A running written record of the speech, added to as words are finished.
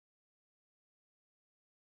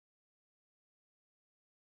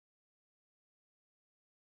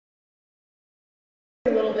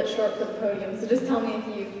a little bit short for the podium, so just tell me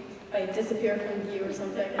if I disappear from view or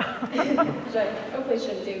something, which I hopefully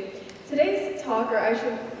shouldn't do. Today's talk, or I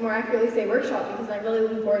should more accurately say workshop, because I'm really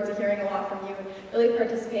looking forward to hearing a lot from you and really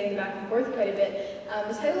participating back and forth quite a bit.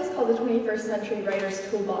 The title is called The 21st Century Writer's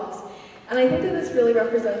Toolbox. And I think that this really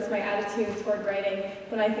represents my attitude toward writing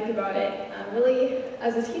when I think about it. Really,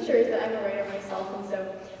 as a teacher, is that I'm a writer myself, and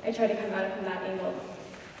so I try to come at it from that angle.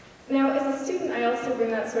 Now, as a student, I also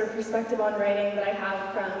bring that sort of perspective on writing that I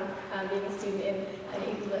have from being a student in an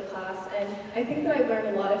AP Lit class, and I think that I've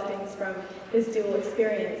learned a lot of things from this dual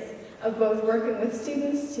experience of both working with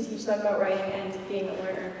students to teach them about writing and being a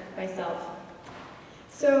learner myself.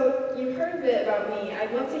 So, you've heard a bit about me.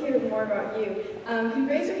 I'd love to hear more about you. Can you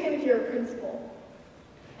raise your hand if you're a principal?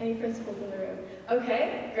 Any principals in the room?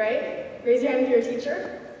 Okay, great. Raise your hand if you're a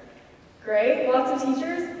teacher. Great, lots of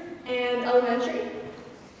teachers. And elementary?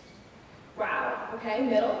 Wow, okay,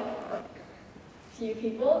 middle? Few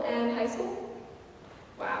people. And high school?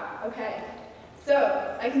 Wow, okay.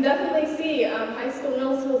 So, I can definitely see high school,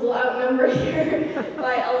 middle school is a little outnumbered here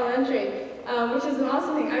by elementary, which is an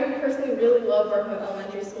awesome thing. I personally really love working with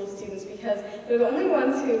elementary school students because they're the only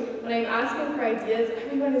ones who, when I'm asking for ideas,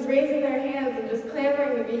 everyone is raising their hands and just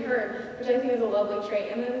clamoring to be heard, which I think is a lovely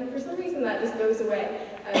trait. And then for some reason that just goes away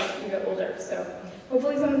as you get older. So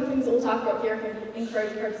hopefully some of the things that we'll talk about here can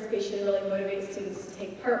encourage participation and really motivate students to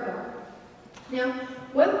take part more. Now,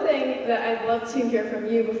 one thing that I'd love to hear from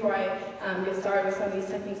you before I get started with some of these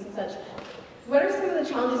techniques and such, what are some of the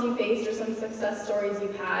challenges you faced or some success stories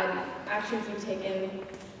you've had, actions you've taken?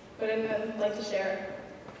 Would anyone like to share?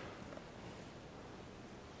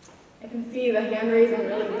 I can see the hand raising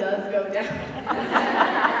really does go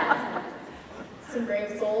down. Some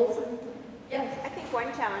brave souls. Yes? I think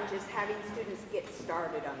one challenge is having students get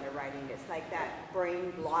started on their writing. It's like that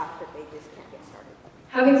brain block that they just can't get started.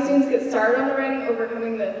 Having students get started on the writing,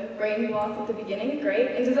 overcoming the brain block at the beginning, great.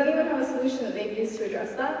 And does anyone have a solution that they've used to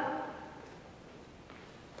address that?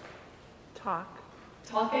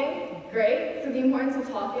 Talking, great. So the importance of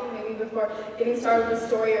talking, maybe before getting started with a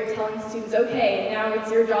story or telling students, okay, now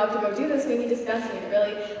it's your job to go do this, maybe discussing it,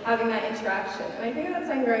 really having that interaction. And I think that's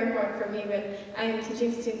something very important for me when I'm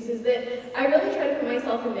teaching students is that I really try to put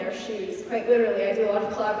myself in their shoes, quite literally. I do a lot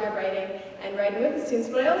of collaborative writing and writing with the students,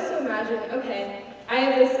 but I also imagine, okay, I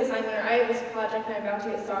have this assignment or I have this project and I'm about to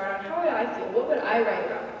get started on, how would I feel? What would I write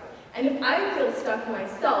about? And if I feel stuck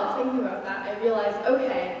myself thinking about that, I realize,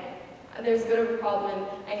 okay, there's a bit of a problem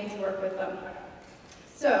and I need to work with them.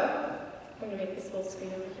 So, I'm going to make this full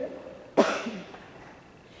screen over here.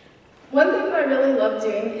 One thing that I really love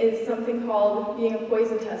doing is something called being a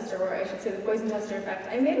poison tester, or I should say the poison tester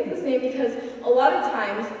effect. I made it this name because a lot of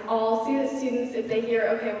times I'll see the students, if they hear,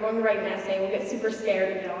 okay, we're going to write an essay, we'll get super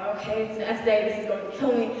scared and okay, it's an essay, this is going to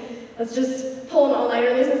kill me. Let's just pull an all-nighter.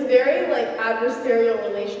 And there's this very adversarial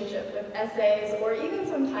relationship with essays, or even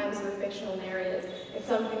sometimes with fictional narratives. It's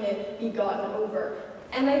something to be gotten over.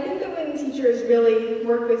 And I think that when teachers really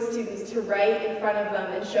work with students to write in front of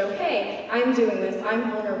them and show, hey, I'm doing this, I'm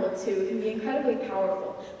vulnerable too, it can be incredibly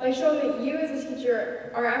powerful. By showing that you as a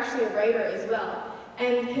teacher are actually a writer as well,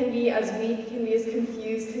 and can be as weak, can be as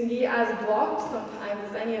confused, can be as blocked sometimes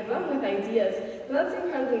as any of them with ideas, and that's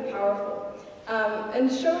incredibly powerful. And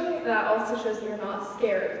showing that also shows that you're not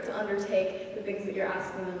scared to undertake the things that you're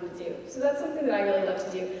asking them to do. So that's something that I really love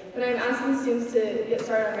to do. When I'm asking students to get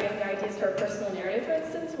started on writing their ideas for a personal narrative, for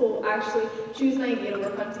instance, we'll actually choose an idea to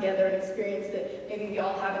work on together, an experience that maybe we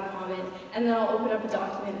all have in common, and then I'll open up a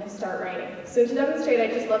document and start writing. So to demonstrate,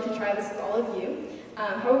 I'd just love to try this with all of you.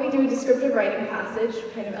 How would we do a descriptive writing passage,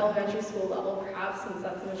 kind of elementary school level perhaps, since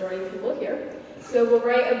that's the majority of people here. So we'll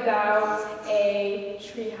write about a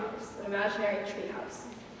treehouse, an imaginary treehouse.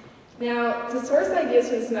 Now, to source ideas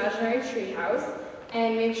for this imaginary treehouse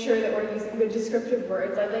and make sure that we're using good descriptive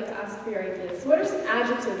words, I'd like to ask for your ideas. So what are some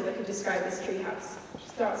adjectives that could describe this treehouse?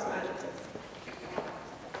 Just throw out some adjectives.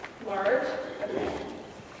 Large. Okay.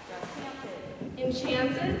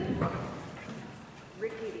 Enchanted.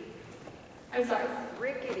 Rickety. I'm sorry.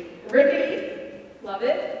 Rickety. Rickety. Love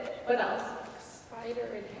it. What else? Spider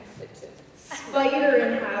inhabited. Spider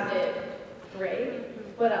inhabited. Great.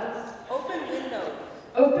 What else? Open window.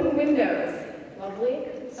 Open windows. Lovely.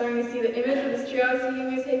 Starting to see the image of this treehouse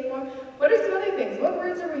you guys take for. What are some other things? What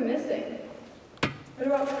words are we missing? What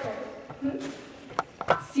about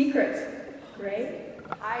secret? Great.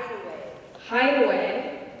 Hideaway.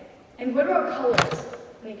 Hideaway. And what about colors?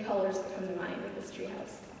 Any colors that come to mind with this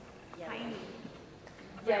treehouse? Tiny.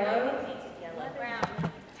 Yellow. Yellow.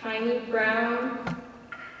 Brown. Tiny. Brown.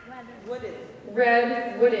 Wooded.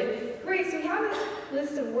 red, wooded. Great, so we have this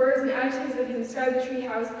list of words and adjectives that can describe the tree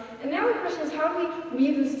house, and now the question is, how do we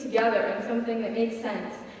weave this together in something that makes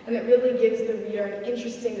sense and that really gives the reader an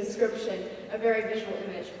interesting description, a very visual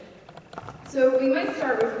image? So we might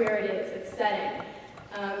start with where it is, its setting.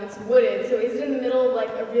 It's wooded, so is it in the middle of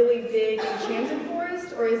like a really big enchanted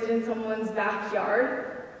forest, or is it in someone's backyard?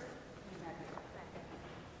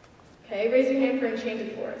 Okay, raise your hand for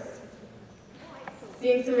enchanted forest.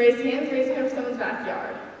 Seeing some raised hands, raise your hand for someone's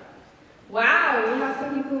backyard. Wow, we have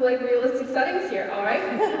some people who like realistic settings here, all right?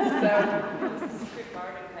 So, It's a secret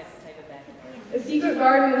garden type of backyard. a secret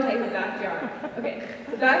garden type of backyard. Okay,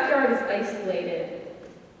 the backyard is isolated,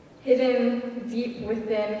 hidden deep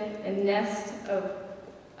within a nest of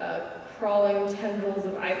crawling tendrils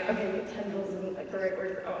of tendrils isn't like the right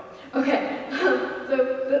word for, okay.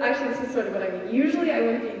 Actually this is sort of what I mean. Usually I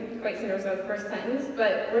wouldn't be quite so nervous about the first sentence,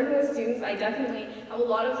 but working with students, I definitely have a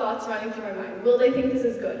lot of thoughts running through my mind. Will they think this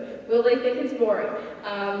is good? Will they think it's boring?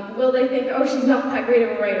 Will they think, oh, she's not that great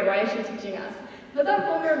of a writer, why is she teaching us? But that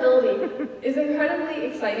vulnerability is incredibly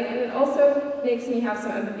exciting, and it also makes me have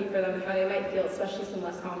some empathy for them, how they might feel, especially some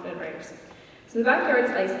less confident writers. So the backyard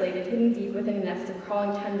is isolated, hidden deep within a nest of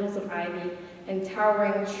crawling tendrils of ivy and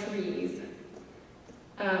towering trees.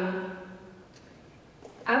 At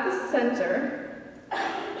the center,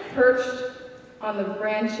 perched on the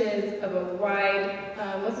branches of a wide,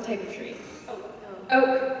 what's the type of tree?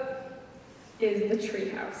 Oak is the tree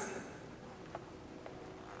house.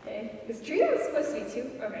 Okay, is tree house supposed to be two?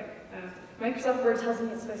 Okay, Microsoft Word tells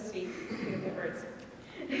me it's supposed to be two different words.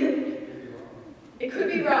 It could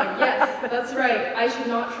be wrong, yes, that's right. I should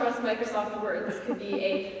not trust Microsoft Word. This could be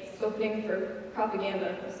a opening for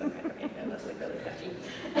propaganda of some kind. Okay, no, that's like really sketchy.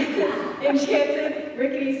 Enchanted,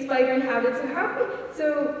 rickety, spider inhabited.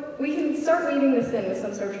 So we can start weaving this in with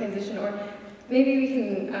some sort of transition, or maybe we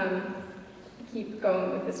can keep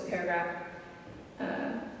going with this paragraph.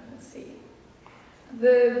 Let's see.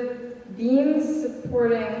 The beams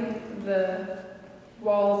supporting the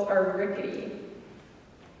walls are rickety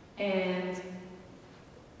and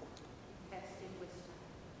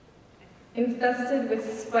infested with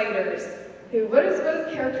spiders. What is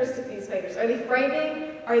characteristic of these spiders? Are they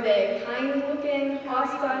frightening? Are they kind-looking,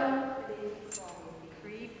 hostile?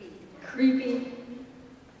 Creepy.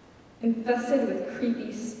 Infested with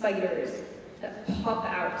creepy spiders that pop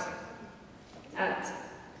out at,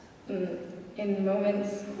 in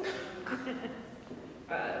moments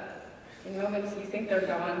you think they're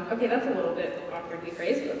gone. Okay, that's a little bit awkwardly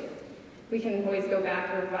phrased, but we can always go back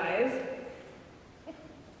and revise.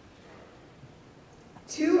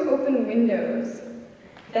 Two open windows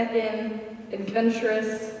beckon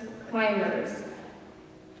adventurous climbers.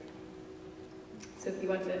 So if you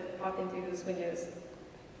want to pop in through those windows.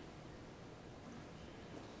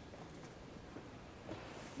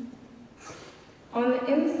 On the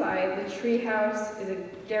inside, the treehouse is a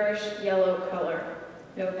garish yellow color.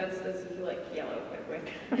 No offense to those who like yellow, by the way.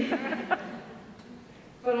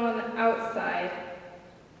 But on the outside,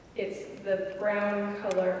 it's the brown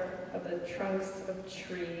color of the trunks of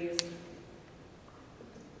trees.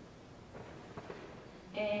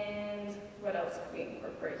 And what else can we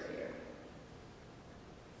incorporate here?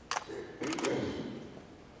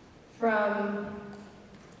 From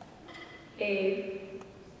a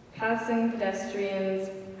passing pedestrians,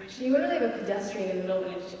 actually you wouldn't really have a pedestrian in the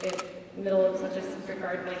middle of such a secret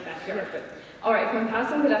garden like backyard, but all right, from a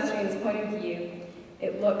passing pedestrian's point of view,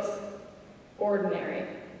 it looks ordinary.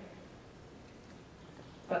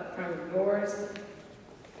 But from yours,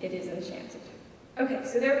 it is enchanted. Okay,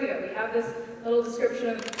 so there we go. We have this little description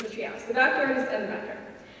of the treehouse. The backyard is in the backyard.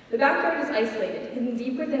 The backyard is isolated, hidden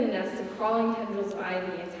deep within a nest of crawling tendrils of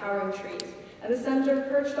ivy and towering trees. At the center,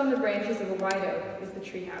 perched on the branches of a white oak, is the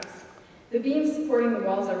treehouse. The beams supporting the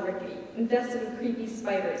walls are rickety, infested with creepy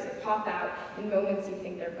spiders that pop out in moments you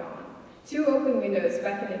think they're gone. Two open windows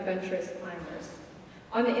beckon adventurous climbers.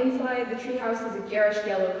 On the inside, the treehouse is a garish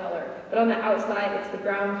yellow color, but on the outside, it's the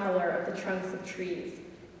brown color of the trunks of trees.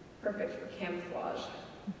 Perfect for camouflage.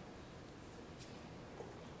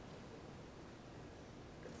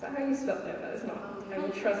 Is that how you spell? No, that is not. I will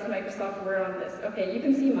trust Microsoft Word on this. Okay, you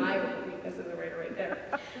can see my weakness as a writer right there.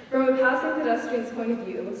 From a passing pedestrian's point of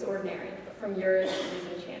view, it looks ordinary, but from yours, it is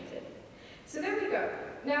enchanted. So there we go.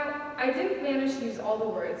 Now, I didn't manage to use all the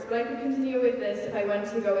words, but I could continue with this if I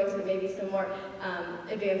wanted to go into maybe some more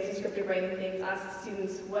advanced descriptive writing things, ask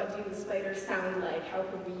students what do the spiders sound like, how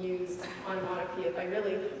could we use onomatopoeia if I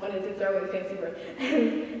really wanted to throw in a fancy word.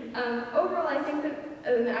 And overall, I think that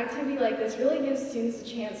an activity like this really gives students a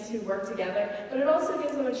chance to work together, but it also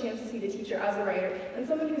gives them a chance to see the teacher as a writer and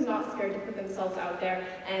someone who's not scared to put themselves out there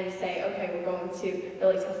and say, okay, we're going to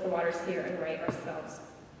really test the waters here and write ourselves.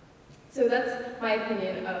 So that's my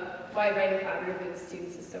opinion of why writing collaboratively with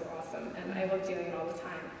students is so awesome, and I love doing it all the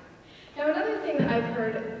time. Now, another thing that I've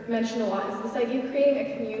heard mentioned a lot is this idea of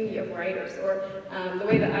creating a community of writers, or the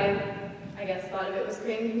way that I guess thought of it was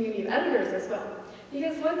creating a community of editors as well.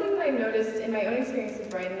 Because one thing that I've noticed in my own experience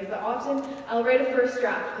with writing is that often I'll write a first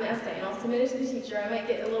draft, an essay, and I'll submit it to the teacher. I might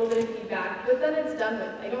get a little bit of feedback, but then it's done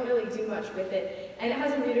with. I don't really do much with it, and it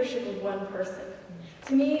has a readership of one person.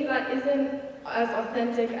 To me, that isn't as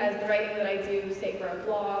authentic as the writing that I do, say, for a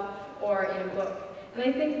blog or in a book. And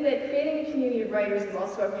I think that creating a community of writers is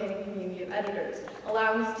also about creating a community of editors,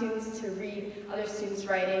 allowing students to read other students'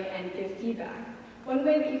 writing and give feedback. One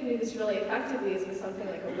way that you can do this really effectively is with something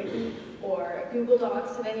like a wiki or Google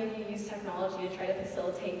Docs. Have any of you used technology to try to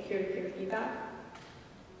facilitate peer-to-peer feedback?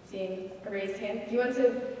 Seeing a raised hand. Do you want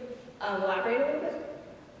to elaborate a little bit?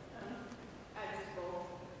 I use both.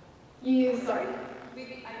 You use, sorry? I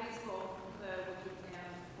use both the wiki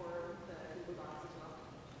and for the Google Docs as well.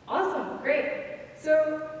 Awesome, great.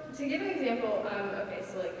 So, to give an example, okay,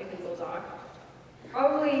 so like a Google Doc.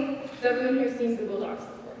 Probably, has everyone here seen Google Docs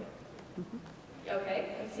before?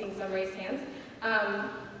 Okay, I'm seeing some raised hands.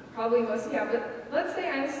 Probably most of you have, but let's say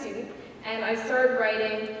I'm a student and I started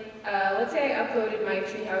writing, let's say I uploaded my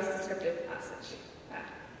treehouse descriptive passage.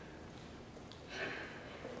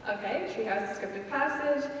 Okay, treehouse descriptive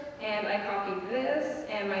passage, and I copied this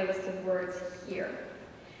and my list of words here.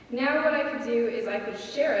 Now what I could do is I could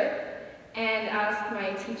share it and ask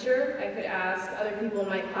my teacher, I could ask other people in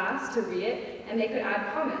my class to read it, and they could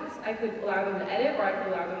add comments. I could allow them to edit, or I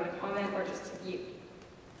could allow them to comment, or just to view.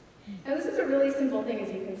 Now this is a really simple thing,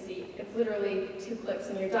 as you can see. It's literally 2 clicks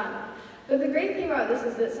and you're done. But the great thing about this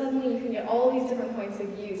is that suddenly you can get all these different points of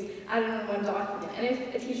views added in one document. And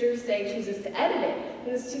if a teacher, say, chooses to edit it,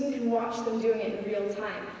 then the student can watch them doing it in real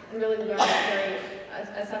time and really learn very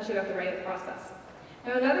essentially about the writing process.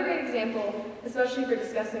 Now another great example, especially for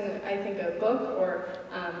discussing, I think, a book or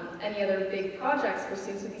any other big projects for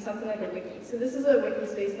students would be something like a wiki. So this is a wiki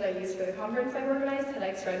space that I used for the conference I organized,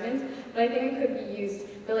 TEDx Redmond, but I think it could be used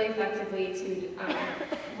really effectively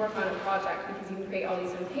to work on a project because you can create all these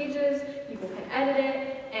different pages, people can edit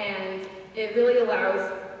it, and it really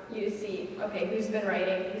allows you to see, okay, who's been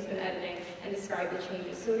writing, who's been editing, and describe the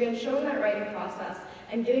changes. So again, showing that writing process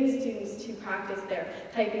and getting students to practice their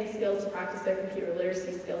typing skills, to practice their computer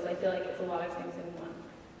literacy skills, I feel like it's a lot of things in one.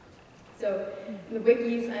 So the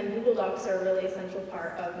wikis and Google Docs are a really essential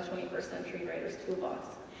part of the 21st century writer's toolbox.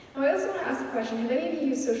 Now I also want to ask a question, have any of you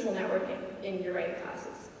used social networking in your writing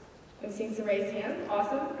classes? I'm seeing some raised hands,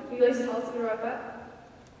 awesome. Would you like to tell us a bit about that?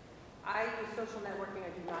 I use social networking,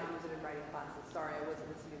 I do not use it in writing classes. Sorry, I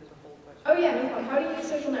wasn't listening to the whole question. Oh yeah, no problem. How do you use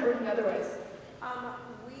social networking otherwise?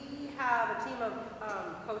 We have a team of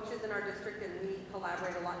coaches in our district, and we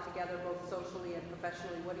collaborate a lot together, both socially and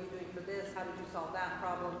professionally. What are you doing for this? How did you solve that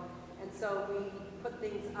problem? And so we put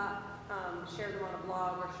things up, share them on a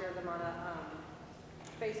blog or share them on a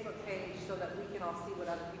Facebook page so that we can all see what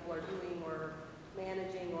other people are doing or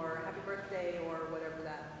managing or happy birthday or whatever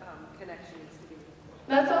that connection needs to be.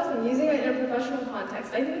 That's awesome, using it in a professional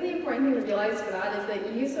context. I think the important thing to realize for that is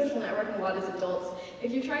that you use social networking a lot as adults.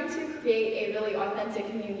 If you're trying to create a really authentic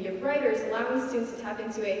community of writers, allowing students to tap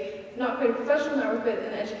into a, not quite a professional network, but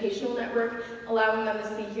an educational network, allowing them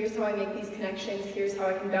to see, here's how I make these connections, here's how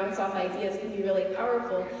I can bounce off ideas, can be really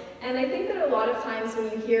powerful. And I think that a lot of times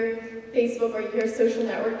when you hear Facebook or you hear social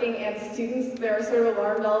networking and students, there are sort of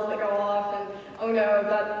alarm bells that go off and, oh no,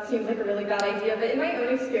 that seems like a really bad idea. But in my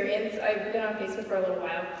own experience, I've been on Facebook for a little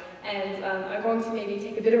while, and I'm going to maybe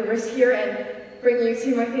take a bit of a risk here and bring you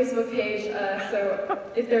to my Facebook page. So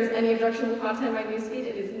if there's any objectionable content in my newsfeed,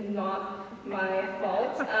 it is not my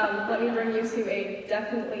fault. Let me bring you to a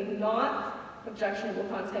definitely not objectionable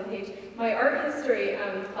content page. My art history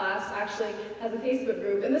class actually has a Facebook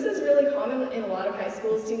group, and this is really common in a lot of high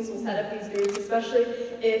schools. Students will set up these groups, especially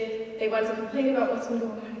if they want to complain about what's been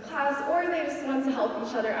going on in class, or they just want to help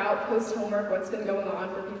each other out, post homework, what's been going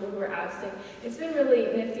on for people who are absent. It's been really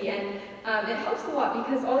nifty, and it helps a lot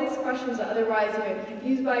because all these questions that otherwise you might be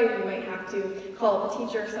confused by, or you might have to call up a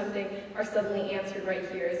teacher or something, are suddenly answered right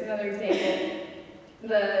here. As another example,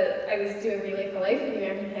 I was doing Relay for Life with the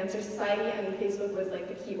American Cancer Society, and Facebook was like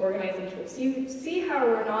the key organizing tool. So you see how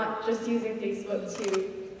we're not just using Facebook to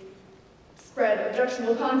spread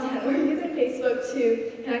objectionable content. We're using Facebook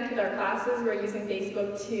to connect with our classes. We're using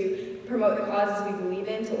Facebook to promote the causes we believe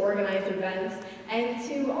in, to organize events, and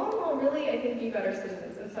to all in all really, I think, be better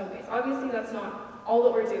citizens in some ways. Obviously, that's not all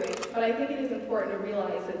that we're doing, but I think it is important to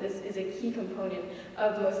realize that this is a key component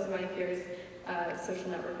of most of my peers' social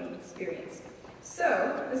networking experience.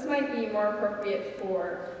 So this might be more appropriate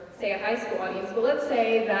for, say, a high school audience, but let's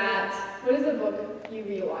say that, what is a book you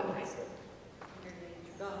read a lot in high school?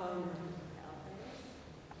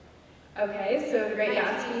 Okay, so The Great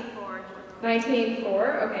Gatsby.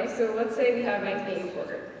 1984, okay, so let's say we have 1984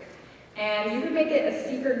 group. And you could make it a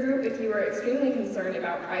secret group if you were extremely concerned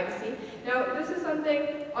about privacy. Now, this is something,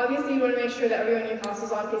 obviously you want to make sure that everyone in your class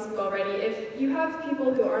is on Facebook already. If you have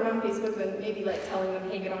people who aren't on Facebook, then maybe like telling them,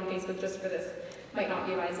 hey, get on Facebook just for this might not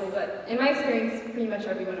be advisable, but in my experience, pretty much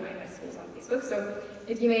everyone in my high school is on Facebook. So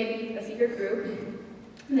if you made a secret group,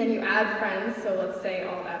 and then you add friends, so let's say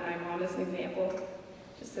I'll add my mom as an example,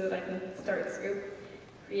 just so that I can start this group.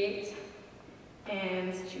 Create,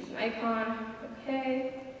 and choose an icon,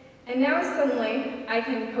 okay. And now suddenly, I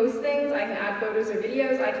can post things, I can add photos or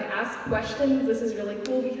videos, I can ask questions. This is really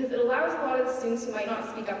cool because it allows a lot of the students who might not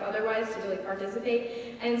speak up otherwise to really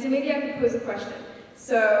participate. And so maybe I could pose a question.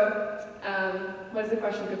 So, what is the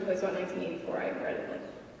question you could pose about 1984? I read it like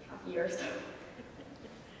half a year or so.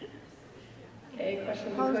 Okay, question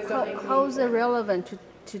you could pose about 1984. How is it relevant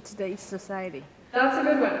to today's society? That's a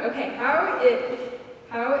good one. Okay, how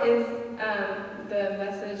is the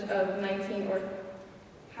message of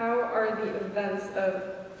how are the events of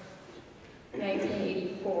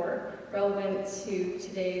 1984 relevant to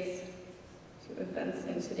today's events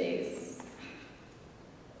in today's,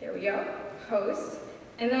 there we go, post.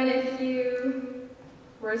 And then if you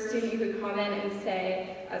were a student, you could comment and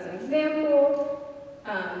say, as an example,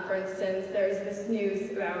 for instance, there's this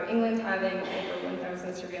news about England having over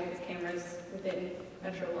 1,000 surveillance cameras within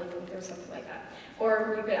Metro London or something like that.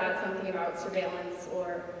 Or you could add something about surveillance,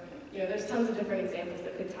 or there's tons of different examples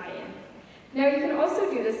that could tie in. Now you can also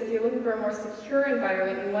do this if you're looking for a more secure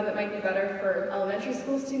environment and one that might be better for elementary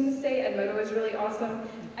school students, say. Edmodo is really awesome.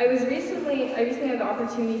 I recently had the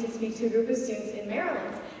opportunity to speak to a group of students in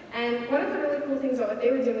Maryland. And one of the really cool things about what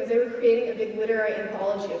they were doing was they were creating a big literary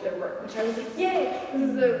anthology of their work, which I was like, yay! This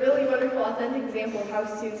is a really wonderful, authentic example of how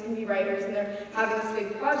students can be writers and they're having this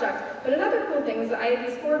big project. But another cool thing was that I had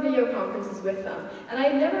these 4 video conferences with them. And I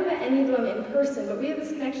had never met any of them in person, but we had this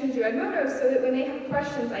connection through Edmodo so that when they have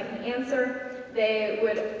questions I can answer. They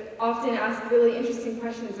would often ask really interesting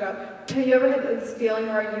questions about, have you ever had this feeling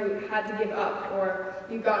where you had to give up or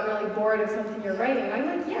you've gotten really bored of something you're writing? And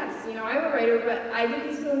I'm like, yes, I'm a writer, but I get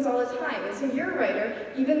these feelings all the time. And so you're a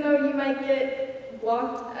writer, even though you might get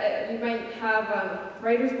blocked, you might have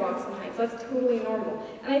writer's block sometimes. That's totally normal.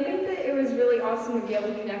 And I think that it was really awesome to be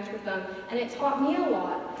able to connect with them. And it taught me a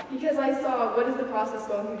lot because I saw what is the process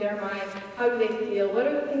going through their minds, how do they feel, what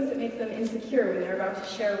are the things that make them insecure when they're about to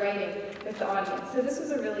share writing with the audience. So this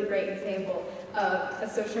was a really great example of a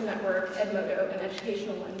social network, Edmodo, an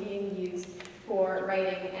educational one, being used for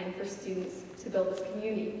writing and for students to build this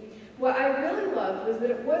community. What I really loved was that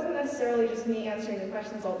it wasn't necessarily just me answering the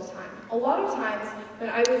questions all the time. A lot of times when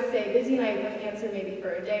I was, say, busy and I wouldn't answer maybe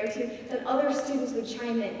for a day or two, then other students would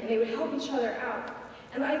chime in and they would help each other out.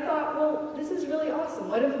 And I thought, well, this is really awesome.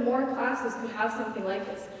 What if more classes could have something like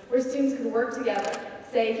this, where students could work together,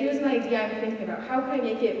 say, here's an idea I'm thinking about, how can I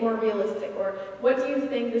make it more realistic, or what do you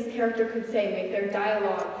think this character could say, make their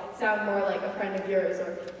dialogue sound more like a friend of yours,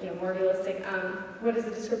 or more realistic, what is a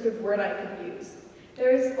descriptive word I could use?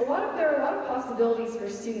 There are a lot of possibilities for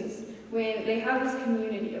students when they have this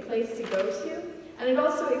community, a place to go to, and it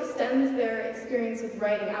also extends their experience with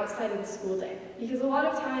writing outside of the school day. Because a lot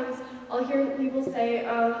of times I'll hear people say,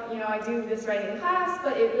 I do this writing class,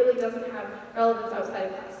 but it really doesn't have relevance outside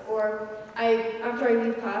of class. Or after I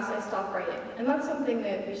leave class, I stop writing. And that's something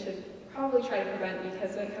that we should probably try to prevent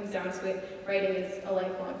because when it comes down to it, writing is a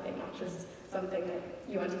lifelong thing, not just something that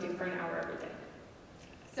you want to do for an hour every day.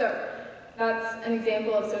 So that's an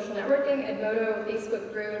example of social networking. Edmodo,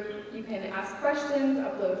 Facebook group, you can ask questions,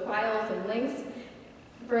 upload files and links.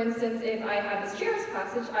 For instance, if I have this Cheers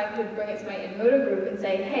passage, I could bring it to my Edmodo group and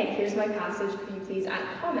say, hey, here's my passage, could you please add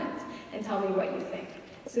comments and tell me what you think?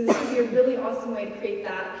 So this would be a really awesome way to create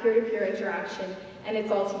that peer-to-peer interaction, and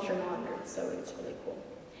it's all teacher monitored, so it's really cool.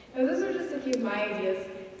 Now those are just a few of my ideas.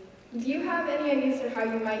 Do you have any ideas for how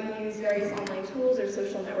you might use various online tools or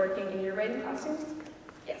social networking in your writing classrooms?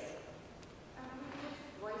 Yes?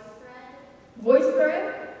 VoiceThread.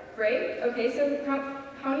 VoiceThread? Great. Okay, so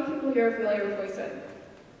how many people here are familiar with VoiceThread?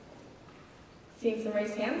 Seeing some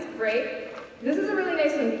raised hands? Great. This is a really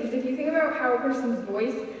nice one because if you think about how a person's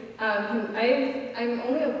voice, I'm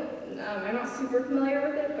not super familiar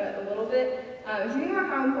with it, but a little bit. If you think about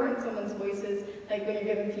how important someone's voice is, like when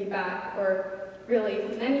you're giving feedback or really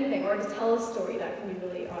anything, or to tell a story, that can be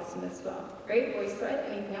really awesome as well. Great,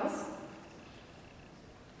 VoiceThread, anything else?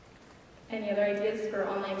 Any other ideas for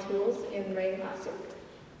online tools in the writing classroom?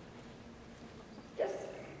 Yes?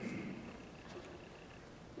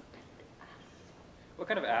 What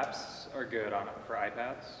kind of apps are good for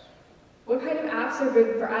iPads? What kind of apps are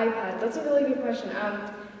good for iPads? That's a really good question.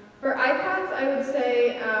 For iPads, I would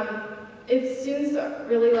say if students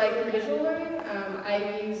really like visual learning,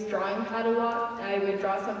 I use Drawing Pad a lot. I would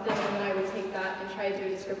draw something and then I would take that and try to do a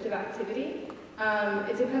descriptive activity.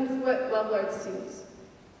 It depends what level are the students.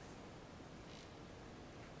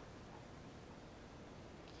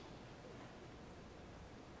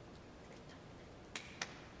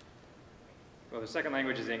 Well, the second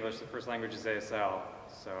language is English, the first language is ASL,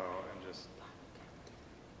 so it's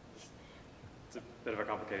a bit of a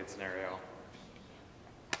complicated scenario.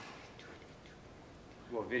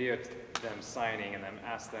 We'll video them signing and then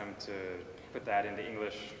ask them to put that into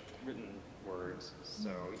English written words.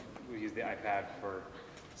 So we use the iPad for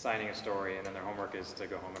signing a story, and then their homework is to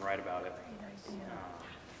go home and write about it. So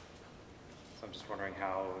I'm just wondering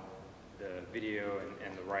how the video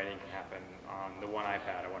and the writing can happen on the one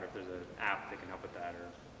iPad. I wonder if there's an app that can help with that,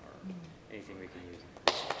 or anything we can use.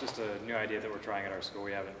 Just a new idea that we're trying at our school.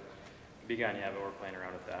 We haven't begun yet, but we're playing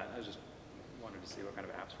around with that. I just wanted to see what kind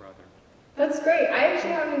of apps were out there. That's great. I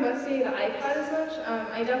actually haven't investigated the iPad as much.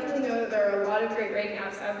 I definitely know that there are a lot of great writing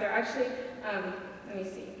apps out there. Actually, let me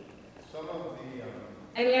see. Some of the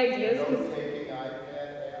Any ideas? note-taking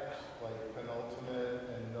iPad apps like Penultimate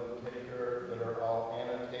and Note Taker that are all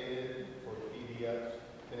annotated for PDFs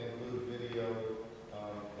can include video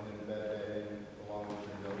and embed that in along with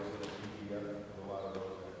your notes in a PDF. A lot of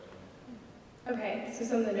those actually. Okay, so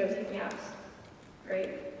some of the note-taking apps. Great.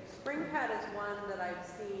 SpringPad is one that I've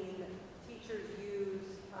seen teachers use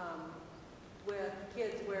with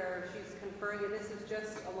kids where she's conferring, and this is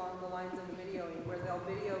just along the lines of the videoing, where they'll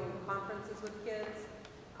video conferences with kids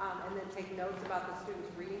and then take notes about the student's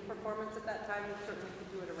reading performance at that time. You certainly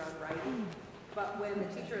could do it around writing. But when the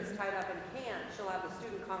teacher is tied up and can't, she'll have the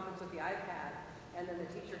student conference with the iPad, and then the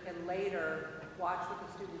teacher can later watch what the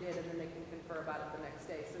student did, and then they can confer about it the next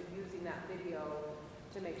day. So using that video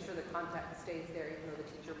to make sure the contact stays there, even though the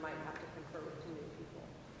teacher might have to confer with 2 new people.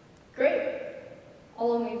 Great.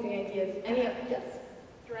 All amazing ideas. Any other? Yes?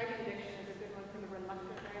 Dragon diction is a good one for the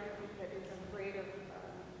reluctant writer that is afraid of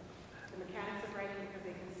the mechanics of writing because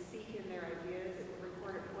they can seek in their ideas. It will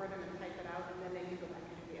record it for them and type it out, and then they can go back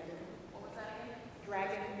into the editing. What was that again?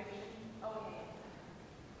 Dragon diction. Okay.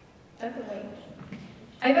 Definitely.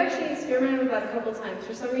 I've actually experimented with that a couple times.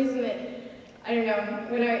 For some reason, I don't know,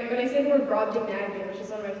 when I say the word brobdingnagian, which is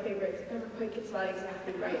one of my favorites, it never quite gets that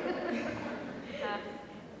exactly right.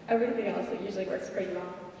 Everything else, it usually works pretty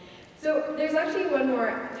well. So there's actually one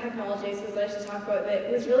more technology I suppose that I should talk about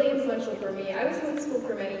that was really influential for me. I was homeschooled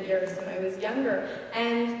for many years when I was younger,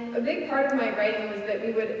 and a big part of my writing was that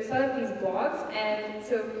we would set up these blogs, and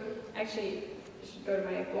so actually I should go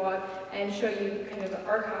to my blog and show you kind of an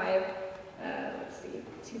archive, let's see,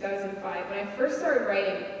 2005, when I first started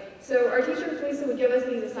writing. So our teacher, Felisa, would give us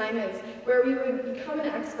these assignments where we would become an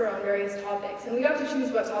expert on various topics, and we got to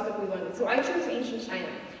choose what topic we wanted. So I chose ancient China.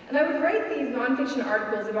 And I would write these nonfiction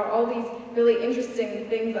articles about all these really interesting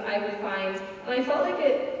things that I would find. And I felt like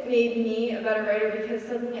it made me a better writer because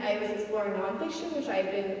suddenly I was exploring nonfiction, which I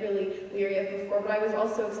had been really weary of before, but I was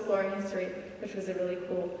also exploring history, which was a really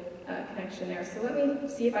cool connection there. So let me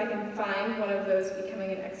see if I can find one of those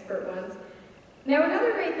becoming an expert ones. Now,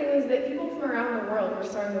 another great thing was that people from around the world were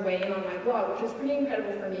starting to weigh in on my blog, which was pretty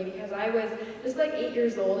incredible for me because I was just like 8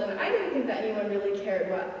 years old, and I didn't think that anyone really cared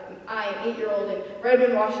what I, an 8-year-old in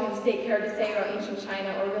Redmond, Washington State, cared to say about ancient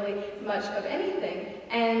China or really much of anything.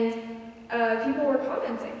 And people were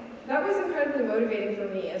commenting. That was incredibly motivating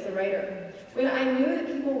for me as a writer. When I knew that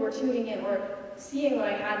people were tuning in or seeing what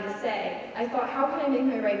I had to say, I thought, how can I make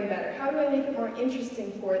my writing better? How do I make it more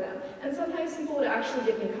interesting for them? And sometimes people would actually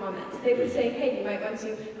give me comments. They would say, hey, you might want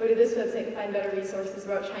to go to this website to find better resources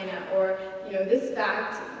about China, or, you know, this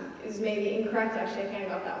fact is maybe incorrect. Actually, I kind of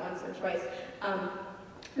got that once or twice.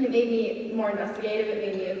 It made me more investigative, it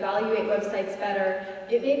made me evaluate websites better,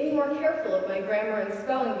 it made me more careful of my grammar and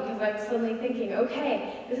spelling because I'm suddenly thinking,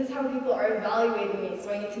 okay, this is how people are evaluating me, so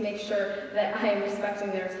I need to make sure that I am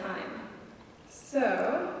respecting their time.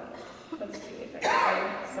 So, let's see if I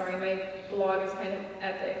can find, sorry, my blog is kind of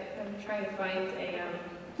epic. I'm trying to find a,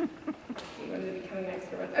 let's see, when did it become an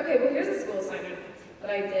expert one? Okay, well here's a school assignment that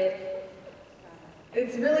I did.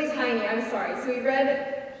 It's really tiny, I'm sorry. So we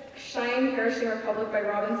read Cheyenne Perishing Republic by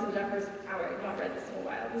Robinson Jeffers. Oh, I've not read this in a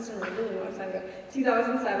while. This was a really long time ago.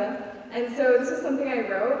 2007. And so this is something I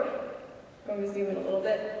wrote. going to zoom in a little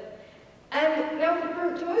bit. And now,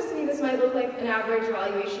 to most of you, this might look like an average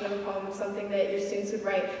evaluation of a poem, something that your students would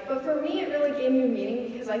write. But for me, it really gave me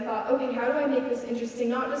meaning because I thought, okay, how do I make this interesting,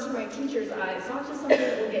 not just for my teacher's eyes, not just something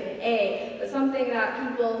that will get an A, but something that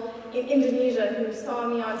people in Indonesia who saw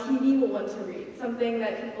me on TV will want to read, something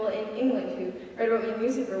that people in England who read about me in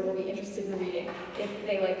newspaper will be interested in reading if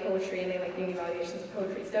they like poetry and they like doing evaluations of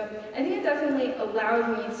poetry. So I think it definitely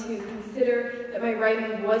allowed me to consider that my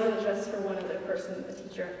writing wasn't just for one other person, the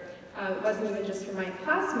teacher. It wasn't even just for my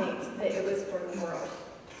classmates, that it was for the world.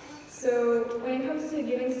 So when it comes to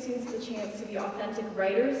giving students the chance to be authentic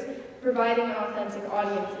writers, providing an authentic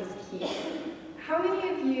audience is key. How many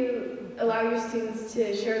of you allow your students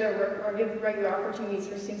to share their work or give regular opportunities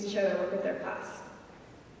for students to share their work with their class?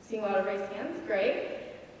 Seeing a lot of raised hands, great.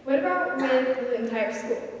 What about with the entire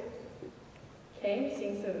school? Okay,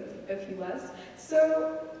 seeing a few less.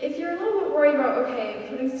 So if you're a little bit worried about, okay,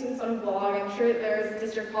 putting students on a blog, I'm sure there's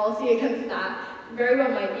district policy against that, very well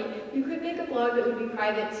might be, you could make a blog that would be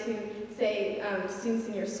private to, say, students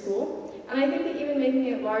in your school. And I think that even making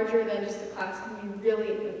it larger than just a class can be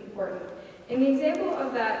really important. In the example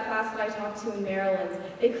of that class that I talked to in Maryland,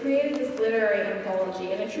 they created this literary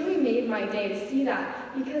anthology, and it truly made my day to see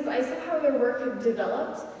that, because I saw how their work had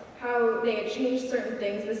developed, how they had changed certain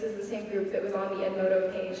things. This is the same group that was on the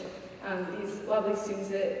Edmodo page, these lovely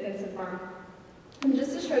students at Vincent Farm. And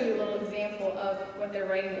just to show you a little example of what their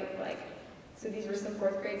writing looked like. So these were some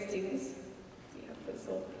 4th grade students. Let's see if this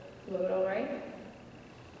will load all right.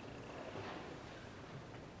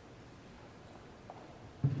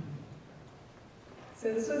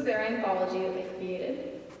 So this was their anthology that they created.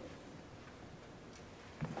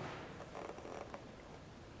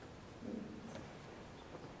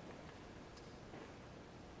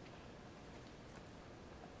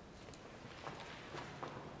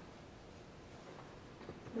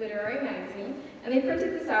 Literary magazine, and they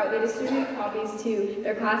printed this out. They distributed copies to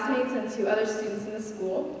their classmates and to other students in the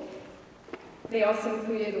school. They also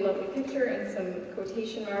included a lovely picture and some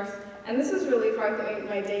quotation marks. And this was really a part that made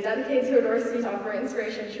my day, dedicated to adversity, to offer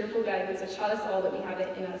inspiration, cheerful guidance, which taught us all that we have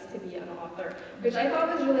it in us to be an author, which I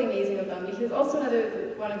thought was really amazing of them, because also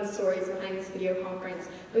one of the stories behind this video conference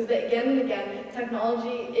was that again and again,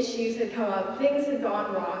 technology issues had come up, things had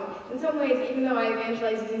gone wrong. In some ways, even though I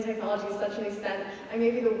evangelize using technology to such an extent, I may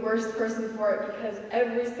be the worst person for it, because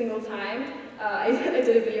every single time I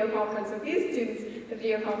did a video conference with these students, the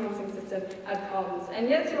video conferencing system had problems. And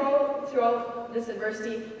yet through all this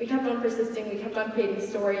adversity, we kept on persisting, we kept on creating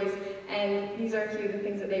stories, and these are a few of the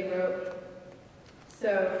things that they wrote.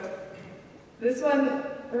 So this one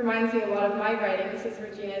reminds me a lot of my writing. This is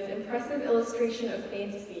Regina's impressive illustration of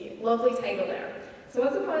fantasy. Lovely title there. So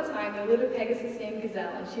once upon a time, there lived a Pegasus named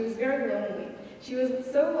Gazelle, and she was very lonely. She was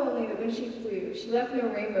so lonely that when she flew, she left no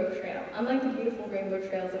rainbow trail, unlike the beautiful rainbow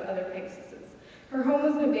trails of other Pegasuses. Her home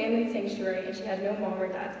was an abandoned sanctuary, and she had no mom or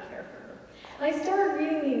dad to care for her. And I started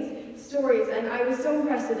reading these stories, and I was so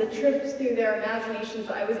impressed at the trips through their imaginations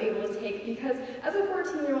that I was able to take, because as a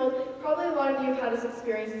 14-year-old, probably a lot of you have had this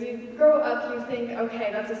experience. As you grow up, you think, okay,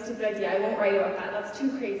 that's a stupid idea, I won't write about that, that's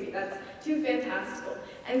too crazy, that's too fantastical.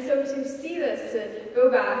 And so to see this, to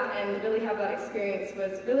go back and really have that experience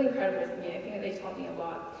was really incredible for me. I think that they taught me a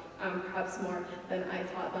lot, perhaps more than I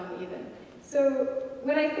taught them even. So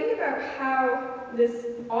when I think about how this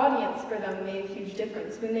audience for them made a huge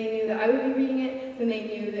difference, when they knew that I would be reading it, when they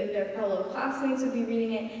knew that their fellow classmates would be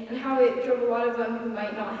reading it, and how it drove a lot of them who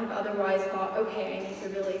might not have otherwise thought, okay, I need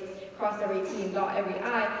to really cross every T and dot every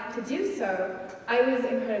I to do so, I was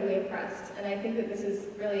incredibly impressed. And I think that this is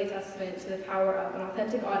really a testament to the power of an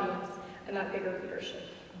authentic audience and that bigger readership.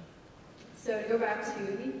 So to go back to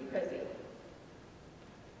the Prezi.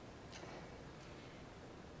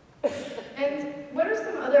 And what are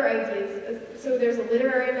some other ideas? So there's a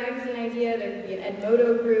literary magazine idea, there could be an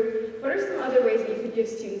Edmodo group. What are some other ways that you could give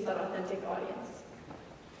students that authentic audience?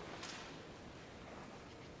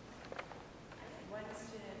 One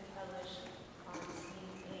student published on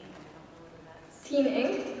Teen Inc. I don't know whether that's... Teen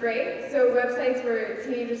Inc., great. So websites where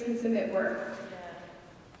teenagers can submit work.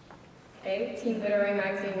 Okay, Teen Literary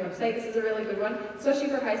Magazine website. This is a really good one, especially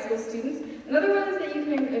for high school students. Another one is that you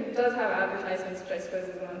can, it does have advertisements, which I suppose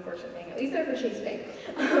is an unfortunate thing. At least they're for Chase Bank,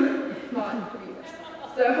 not for viewers.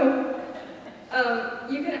 So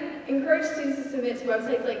you can encourage students to submit to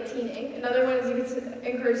websites like Teen Inc. Another one is you can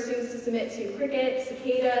encourage students to submit to Cricket,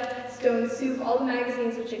 Cicada, Stone Soup, all the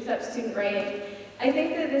magazines which accept student writing. I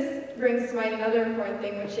think that this brings to mind another important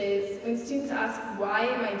thing, which is when students ask, why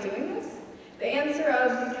am I doing this? The answer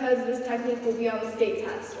of because this technique will be on the state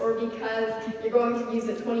test or because you're going to use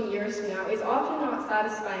it 20 years from now is often not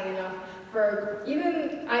satisfying enough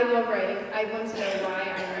I love writing. I want to know why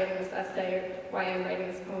I'm writing this essay or why I'm writing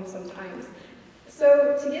this poem sometimes.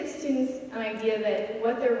 So to give students an idea that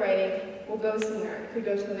what they're writing will go somewhere. It could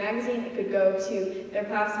go to a magazine, it could go to their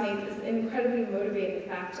classmates, is an incredibly motivating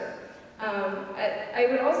factor. I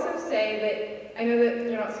would also say that I know that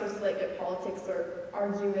you're not supposed to get politics or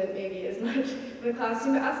argument maybe as much in the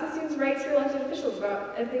classroom, but ask the students to write to your elected officials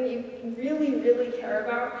about a thing you really, really care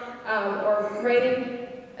about, or writing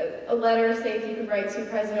a letter, say if you could write to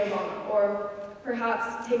President Obama, or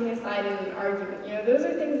perhaps taking a side in an argument. You know, those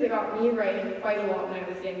are things that got me writing quite a lot when I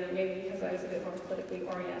was younger, maybe because I was a bit more politically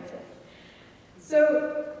oriented.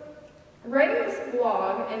 So, writing this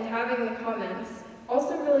blog and having the comments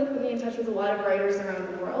also really put me in touch with a lot of writers around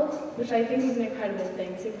the world, which I think is an incredible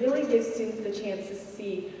thing, to really give students the chance to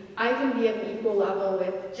see I can be at an equal level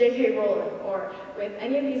with J.K. Rowling or with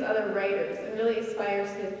any of these other writers and really aspire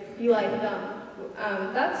to be like them.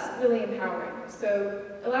 That's really empowering. So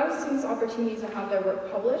allowing students opportunities to have their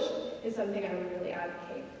work published is something I would really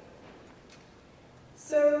advocate.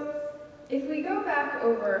 So if we go back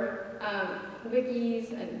over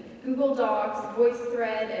wikis and Google Docs,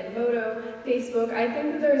 VoiceThread, Edmodo, Facebook, I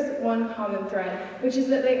think that there's one common thread, which is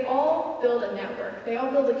that they all build a network. They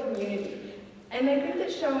all build a community. And I think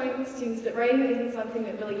that showing students that writing isn't something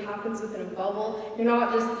that really happens within a bubble. You're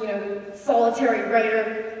not just, the solitary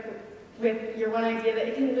writer with your one idea, that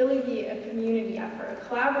it can really be a community effort, a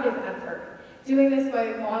collaborative effort. Doing this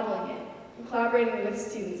by modeling it, collaborating with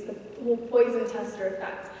students, the whole poison tester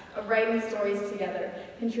effect of writing stories together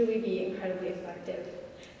can truly be incredibly effective.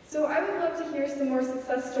 So I would love to hear some more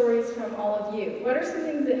success stories from all of you. What are some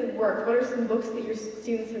things that have worked? What are some books that your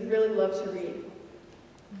students have really loved to read?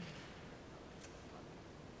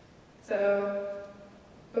 So,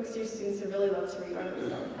 books your students have really loved to read on the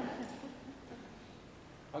summer.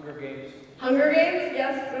 Hunger Games. Hunger Games,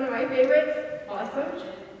 yes, one of my favorites. Awesome.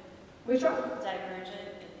 Divergent. Which one? Divergent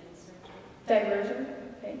and Insurgent. Divergent,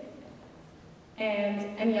 okay.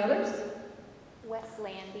 And any others?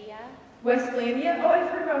 Westlandia. Westlandia? Oh, I've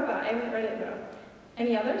heard about that. I haven't read it though.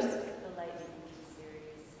 Any others? The Lightning Thief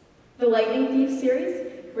series. The Lightning Thief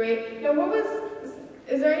series? Great. Now,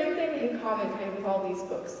 is there anything in common kind of with all these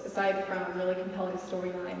books, aside from really compelling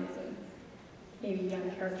storylines and maybe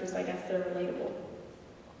young characters, I guess, that are relatable?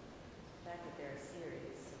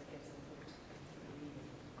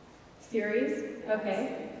 Series?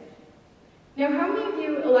 Okay. Now, how many of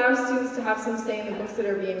you allow students to have some say in the books that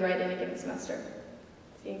are being read in a given semester?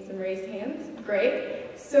 Seeing some raised hands?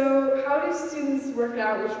 Great. So how do students work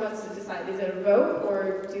out which ones to decide? Is it a vote,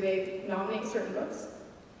 or do they nominate certain books?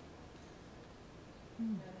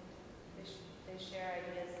 They share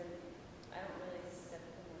ideas, and I don't really set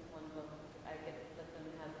them with one book. I let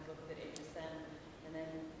them have the book that interests them, and then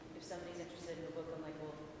if somebody's interested in the book, I'm like,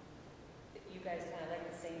 well, you guys kind of like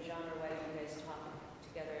the same genre, why don't you guys talk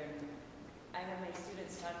together? And I have my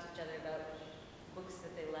students talk to each other about books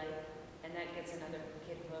that they like, and that gets another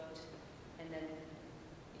kid hooked, and then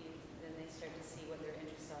they start to see what their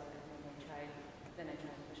interests are, and then I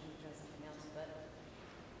try to push them to try something else. But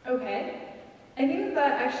okay. I think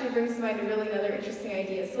that actually brings to mind another interesting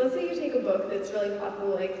idea. So let's say you take a book that's really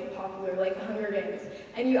popular, like The Hunger Games,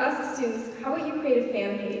 and you ask the students, how about you create a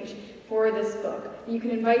fan page for this book? You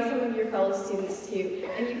can invite some of your fellow students too,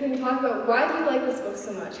 and you can talk about why do you like this book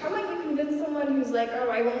so much? How might you convince someone who's like, oh,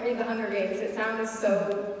 I won't read The Hunger Games, it sounds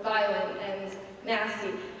so violent and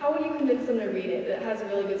nasty. How would you convince them to read it? That has a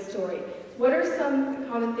really good story. What are some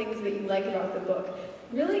common things that you like about the book?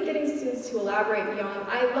 Really getting students to elaborate beyond,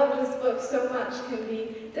 I love this book so much, can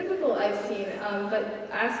be difficult, I've seen, but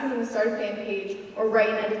asking them to start a fan page or write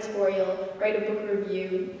an editorial, write a book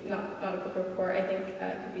review, not a book report, I think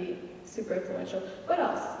could be super influential. What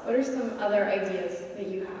else? What are some other ideas that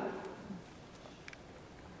you have?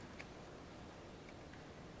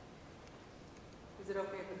 Is it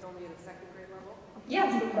okay if it's only at a second grade level?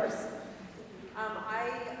 Yes, of course. I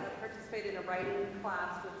participated in a writing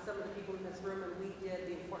class with some of the people in this room, and we did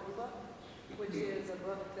The Important Book, which is a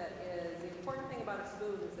book that is, the important thing about a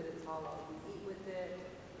spoon is that it's hollow. You eat with it,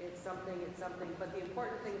 it's something, but the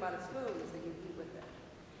important thing about a spoon is that you eat with it.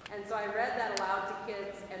 And so I read that aloud to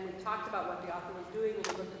kids, and we talked about what the author was doing, and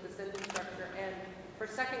we looked at the sentence structure, and for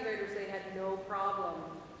second graders, they had no problem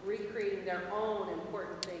recreating their own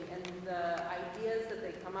important thing, and the ideas that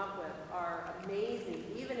they come up with are amazing,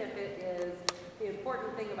 even if it is, the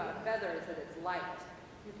important thing about a feather is that it's light.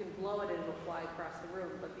 You can blow it and it'll fly across the room,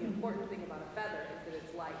 but the important thing about a feather is that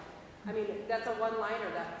it's light. I mean, that's a one-liner,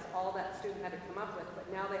 that's all that student had to come up with, but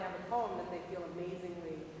now they have a poem that they feel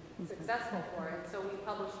amazingly successful for, and so we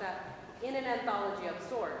published that in an anthology of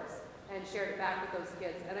sorts. and shared it back with those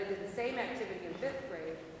kids. And I did the same activity in 5th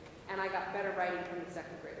grade, and I got better writing from the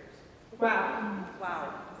 2nd graders. Wow.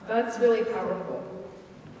 Wow. That's really powerful.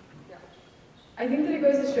 Yeah. I think that it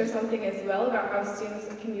goes to show something as well about how students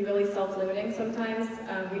can be really self-limiting sometimes.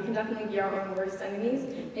 We can definitely be our own worst enemies.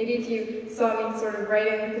 Maybe if you saw me sort of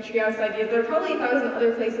writing the treehouse ideas, there are probably 1,000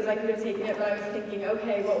 other places I could have taken it, but I was thinking,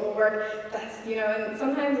 okay, what will work best, you know, and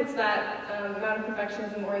sometimes it's that amount of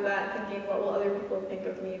perfectionism or that thinking, what will other people think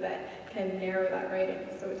of me, that can narrow that writing,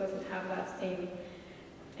 so it doesn't have that same,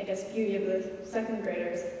 I guess, beauty of the 2nd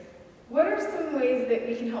graders. What are some ways that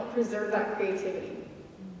we can help preserve that creativity?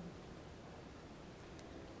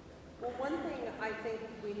 Well, one thing I think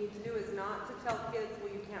we need to do is not to tell kids,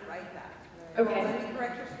 well, you can't write that. Okay. Well, let me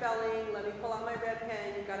correct your spelling, let me pull out my red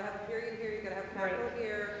pen, you've got to have a period here, you've got to have a capital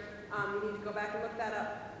here, you need to go back and look that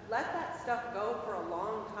up. Let that stuff go for a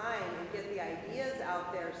long time and get the ideas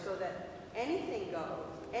out there so that anything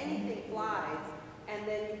goes, anything flies, and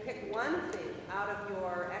then you pick one thing out of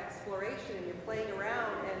your exploration and you're playing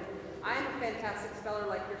around. And I'm a fantastic speller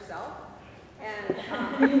like yourself, and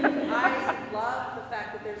I love the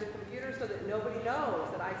fact that there's a computer so that nobody knows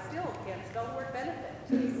that I still can't spell the word benefit.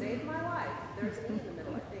 It saved my life. There's an E in the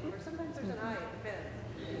middle, I think, or sometimes there's an I, it depends.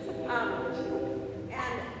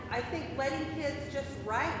 And I think letting kids just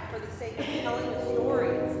write for the sake of telling a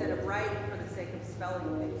story instead of writing for the sake of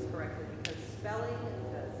spelling things correctly, because spelling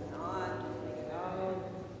does not go.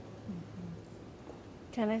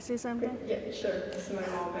 Can I say something? Yeah, sure. This is my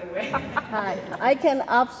mom, by the way. Hi. I can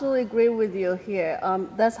absolutely agree with you here.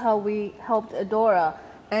 That's how we helped Adora.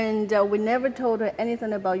 And we never told her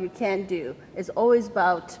anything about you can't do. It's always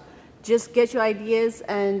about just get your ideas.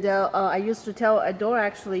 And I used to tell Adora,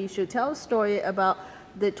 actually, you should tell a story about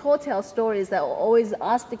the tall tale stories that we'll always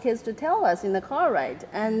ask the kids to tell us in the car ride.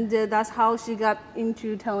 And that's how she got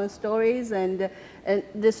into telling stories. And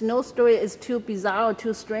there's no story is too bizarre or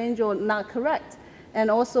too strange or not correct. And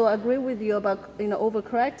also agree with you about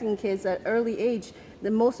overcorrecting kids at early age. The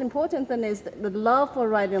most important thing is the love for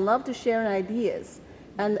writing, love to share ideas,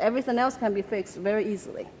 and everything else can be fixed very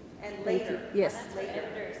easily. And later. Yes.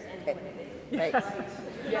 Editors and Right.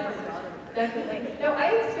 Yes, definitely. No,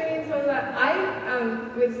 I experienced some of that. I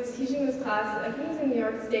was teaching this class, I think it was in New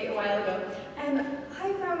York State a while ago, and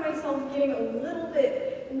I found myself getting a little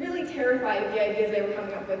bit really terrified of the ideas they were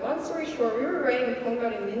coming up with. Long story short, we were writing a poem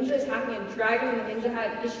about a ninja attacking a dragon, and the ninja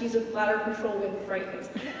had issues with bladder control when frightened.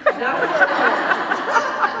 That was our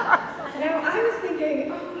poem. Now, I was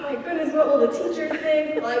thinking, oh my goodness, what will the teacher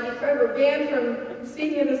think? Will I be forever banned from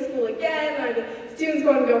speaking at the school again? Are the students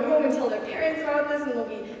going to go home and tell their parents about this, and they'll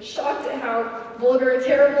be shocked at how vulgar and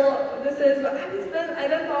terrible this is? But I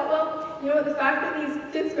then thought, well, you know what, the fact that these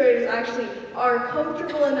 5th graders actually are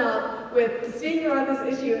comfortable enough with speaking about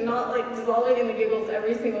this issue and not like dissolving into giggles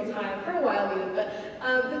every single time, for a while we did, but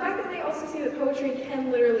the fact that they also see that poetry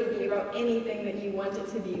can literally be about anything that you want it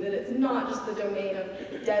to be, that it's not just the domain of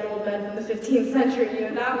dead old men from the 15th century,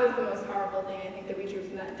 that was the most powerful thing I think that we drew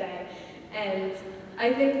from that day. And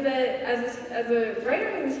I think that as a writer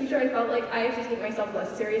and a teacher, I felt like I have to take myself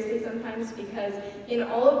less seriously sometimes, because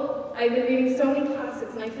I've been reading so many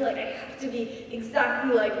classics, and I feel like I have to be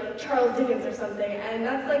exactly like Charles Dickens or something, and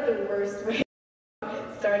that's like the worst way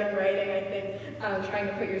of starting writing, I think, trying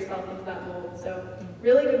to put yourself into that mold. So,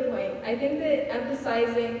 really good point. I think that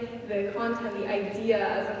emphasizing the content, the idea,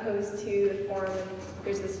 as opposed to the form and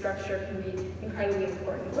there's the structure can be incredibly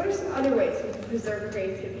important. What are some other ways we can preserve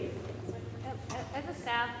creativity? As a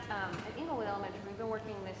staff at Inglewood Elementary, we've been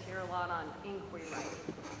working this year a lot on inquiry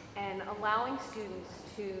writing and allowing students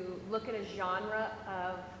to look at a genre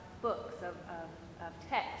of books, of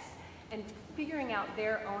text, and figuring out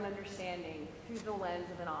their own understanding through the lens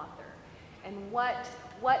of an author. And what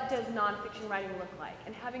does nonfiction writing look like?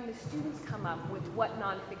 And having the students come up with what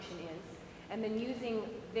nonfiction is, and then using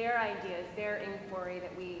their ideas, their inquiry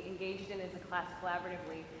that we engaged in as a class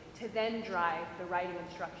collaboratively, to then drive the writing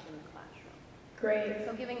instruction in the classroom. Great.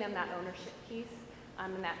 So giving them that ownership piece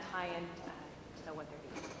and that tie-in to what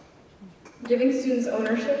they're doing. Giving students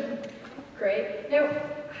ownership? Great. Now,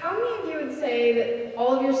 how many of you would say that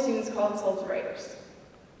all of your students call themselves writers?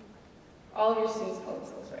 All of your students call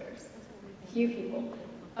themselves writers? A few people.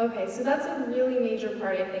 Okay, so that's a really major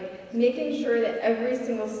part, I think. Making sure that every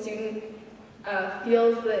single student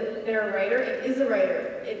feels that they're a writer. It is a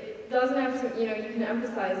writer. It doesn't have to, you can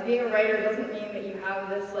emphasize, being a writer doesn't mean that you have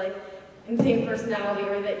this, like, insane personality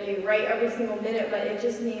or that you write every single minute, but it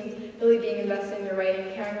just means really being invested in your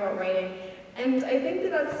writing, caring about writing, And I think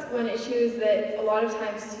that that's one issue, is that a lot of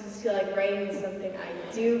times students feel like writing is something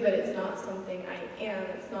I do, but it's not something I am.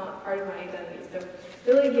 It's not part of my identity. So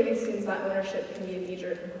really giving students that ownership can be a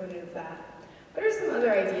major component of that. What are some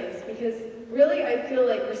other ideas? Because really I feel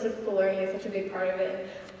like reciprocal learning is such a big part of it.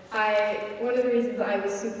 One of the reasons I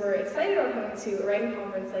was super excited about coming to a writing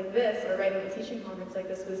conference like this, or writing and teaching conference like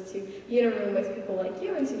this, was to be in a room with people like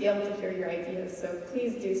you and to be able to hear your ideas. So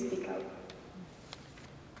please do speak up.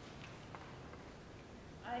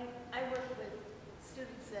 I work with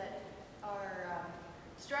students that are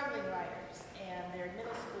struggling writers, and they're in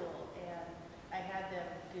middle school, and I had them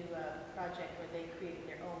do a project where they created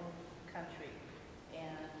their own country,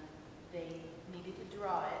 and they needed to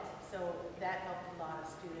draw it, so that helped a lot of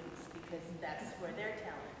students because that's where their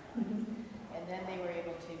talent lies. And then they were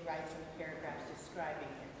able to write some paragraphs describing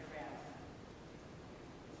it around.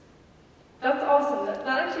 That's awesome. That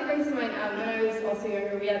actually brings to mind, when I was also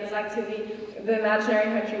younger, we had this activity, the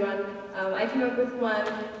imaginary country one. I came up with one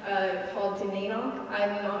called Denanok.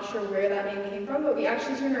 I'm not sure where that name came from, but we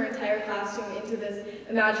actually turned our entire classroom into this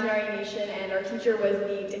imaginary nation, and our teacher was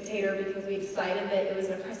the dictator because we decided that it was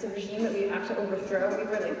an oppressive regime that we'd have to overthrow. We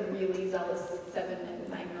were like really zealous 7-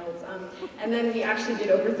 and 9-year-olds. And then we actually did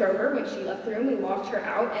overthrow her when she left the room. We locked her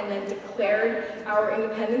out and then declared our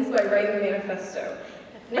independence by writing a manifesto.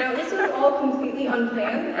 Now, this was all completely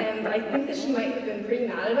unplanned, and I think that she might have been pretty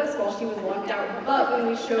mad at us while she was locked out. But when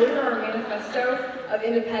we showed her our manifesto of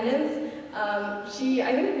independence, she,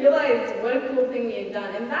 I think, realized what a cool thing we had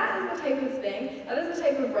done. And that is the type of thing, that is the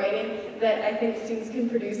type of writing that I think students can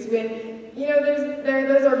produce when, you know, there are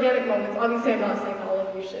those organic moments. Obviously, I'm not saying all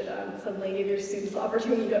of you should suddenly give your students the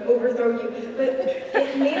opportunity to overthrow you, but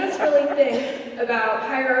it made us really think about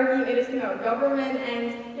hierarchy, made us think about government,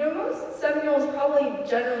 and, you know, most 7-year-olds probably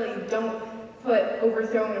generally don't put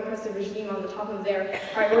overthrowing an oppressive regime on the top of their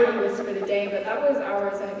priority list for the day, but that was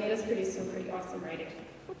ours, and it made us produce some pretty awesome writing.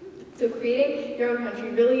 So creating your own country,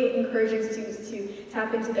 really encouraging students to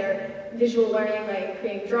tap into their visual learning by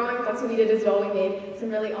creating drawings. That's what we did as well. We made some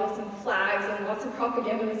really awesome flags and lots of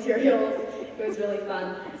propaganda materials. It was really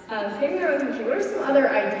fun. Creating your own country, what are some other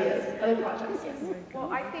ideas, other projects? Yes.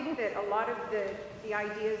 Well, I think that a lot of the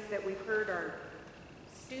ideas that we've heard are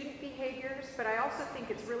student behaviors, but I also think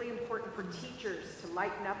it's really important for teachers to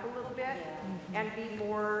lighten up a little bit and be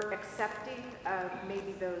more accepting of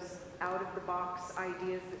maybe those out-of-the-box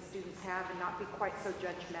ideas that students have and not be quite so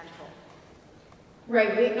judgmental.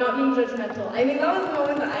 Right, not being judgmental. I mean, that was the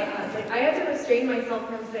moment that I had. Like, I had to restrain myself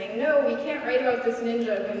from saying, no, we can't write about this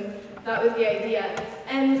ninja when that was the idea.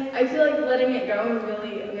 And I feel like letting it go and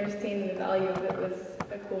really understanding the value of it was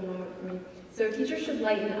a cool moment for me. So teachers should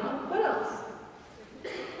lighten up. What else?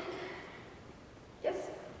 Yes?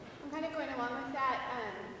 I'm kind of going along with that.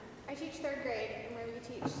 I teach 3rd grade, and where we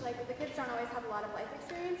teach, like, the kids don't always have a lot of life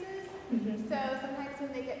experiences. So sometimes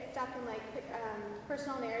when they get stuck in, like,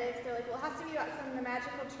 personal narratives, they're like, well, it has to be about some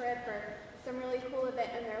magical trip or some really cool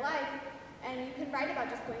event in their life. And you can write about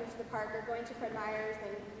just going to the park or going to Fred Meyer's.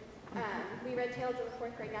 And we read Tales of the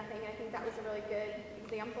 4th Grade Nothing, and I think that was a really good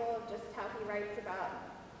example of just how he writes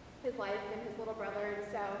about his life and his little brother. And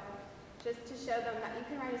so just to show them that you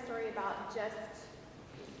can write a story about just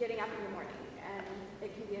getting up in the morning, and it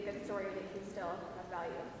can be a good story that can still have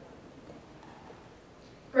value.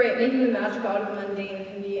 Great, making the magic out of the mundane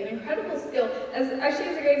can be an incredible skill. Actually,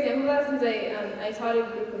 as a great example of that, since I taught a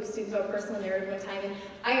group of students about personal narrative one time, and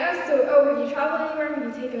I asked, so, oh, have you traveled anywhere? Have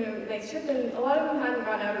you taken a nice trip? And a lot of them hadn't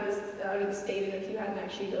gone out of the state, and a few hadn't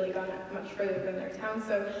actually really gone much further than their town.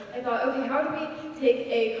 So I thought, okay, how do we take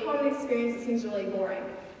a common experience that seems really boring?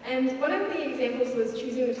 And one of the examples was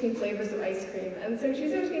choosing between flavors of ice cream. And so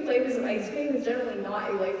choosing between flavors of ice cream is generally not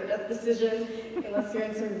a life or death decision, unless you're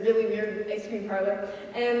in some really weird ice cream parlor.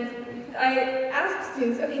 And I asked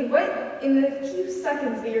students, okay, what, in the few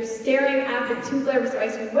seconds that you're staring at the 2 flavors of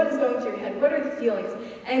ice cream, what is going through your head? What are the feelings?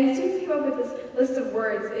 And students came up with this list of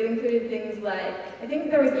words. It included things like, I think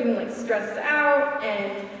there was even like stressed out,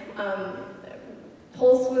 and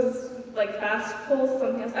pulse was like fast pulse,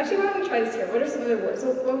 something else. Actually, why don't we try this here? What are some other words?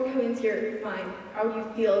 What would come into your mind? How do you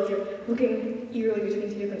feel as you're looking eagerly between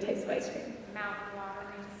 2 different types of ice cream?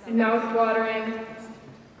 Mouth-watering. Mouth-watering.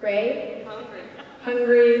 Great. Hungry.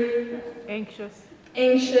 Hungry. Anxious.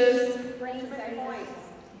 Anxious. Brain size.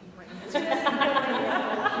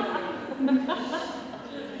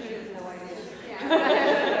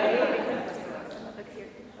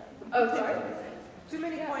 Oh, sorry. Too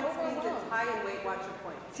many points means it's high in weight, watch your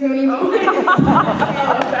points. Too many points.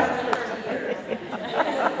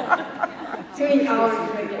 Too many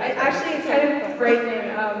calories, maybe. Actually, it's kind of frightening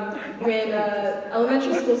when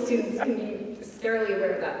elementary school students can be scarily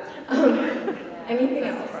aware of that. Anything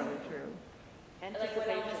else? Like what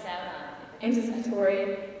I miss out on.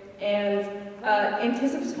 Anticipatory and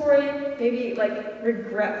anticipatory, maybe like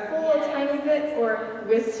regretful a tiny bit, or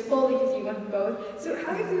wistful because you want both. So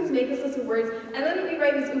having students make this list of words, and then we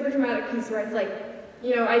write this uber dramatic piece where it's like,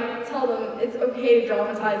 you know, I tell them it's okay to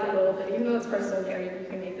dramatize a little bit, even though it's personal narrative, you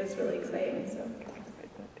can make this really exciting. So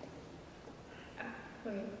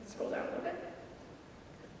let me scroll down a little bit.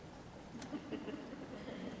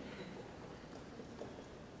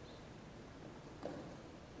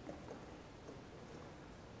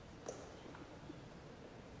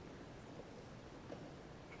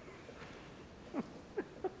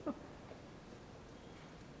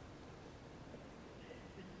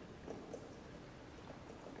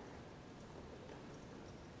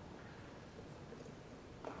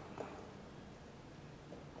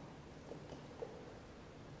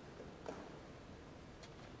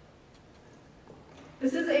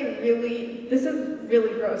 This is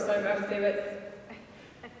really gross, so I'm about to say that.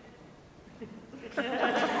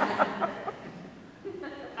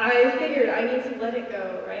 I figured I need to let it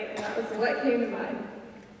go, right? And that was what came to mind.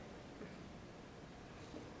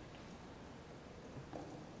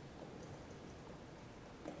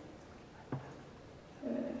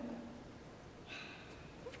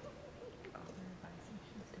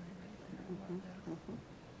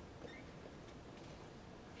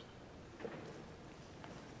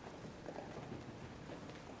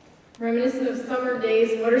 Reminiscent of summer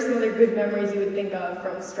days, what are some other good memories you would think of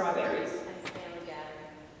from strawberries?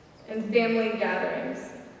 And family gatherings.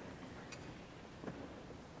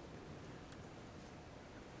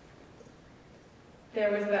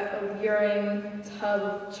 There was that alluring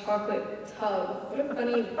chocolate tub. What a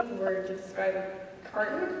funny word to describe a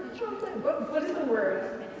carton of chocolate? What is the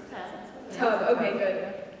word? Tub, okay,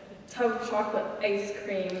 good. Tub of chocolate ice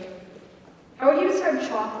cream. How would you describe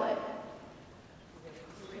chocolate?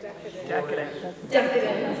 Decadent.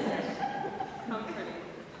 Decadent. Comforting.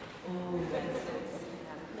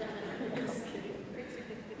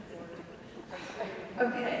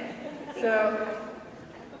 Okay, so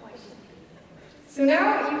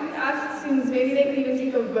now you could ask students, maybe they could even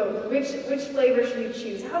take a vote. Which flavor should you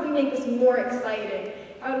choose? How do we make this more exciting?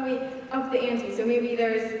 How do we up the ante? So maybe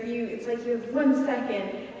it's like you have 1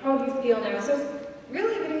 second. How do you feel now? So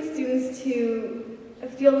really getting students to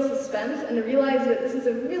feel the suspense and to realize that this is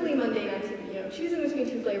a really mundane activity. You know, choosing between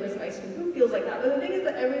 2 flavors of ice cream, who feels like that? But the thing is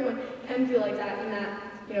that everyone can feel like that in that,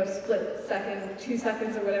 you know, split second, 2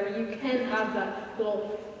 seconds or whatever. You can have that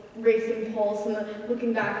little racing pulse and the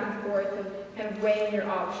looking back and forth and kind of weighing your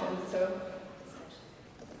options. So.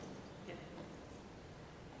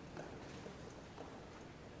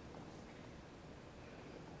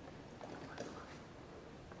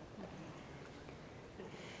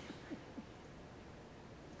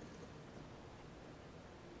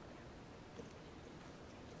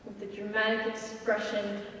 The dramatic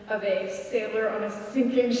expression of a sailor on a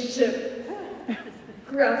sinking ship,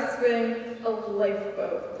 grasping a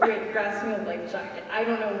lifeboat. Wait, grasping a life jacket. I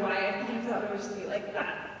don't know why I thought it would just be like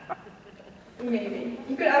that. Maybe.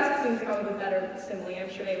 You could ask students to come up with a better simile. I'm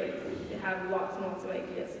sure they would have lots and lots of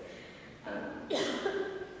ideas.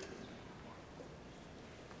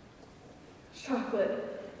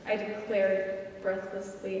 Chocolate, I declared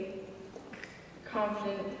breathlessly,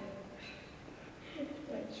 confident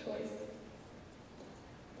my choice.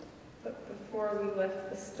 But before we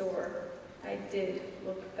left the store, I did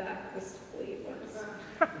look back wistfully once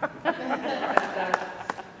at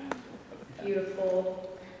that beautiful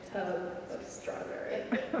tub of strawberry.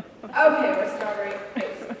 Okay, or strawberry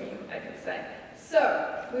ice cream, I could say. So,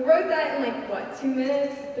 we wrote that in like, what, 2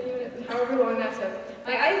 minutes, 3 minutes, however long that took.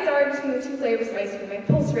 My eyes darted between the 2 flavors of ice cream, my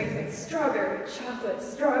pulse racing, strawberry, chocolate.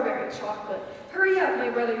 Hurry up, my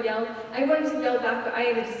brother yelled. I wanted to yell back, but I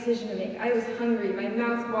had a decision to make. I was hungry, my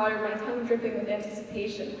mouth watered, my tongue dripping with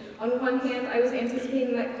anticipation. On one hand, I was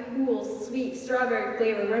anticipating that cool, sweet strawberry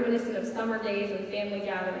flavor reminiscent of summer days and family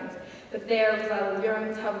gatherings. But there was that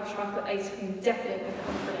alluring tub of chocolate ice cream, decadent and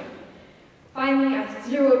comforting. Finally, I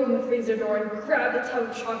threw open the freezer door and grabbed the tub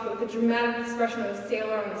of chocolate with the dramatic expression of a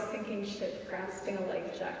sailor on a sinking ship grasping a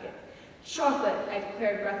life jacket. Chocolate, I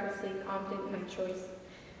declared breathlessly, confident in my choice.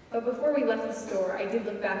 But before we left the store, I did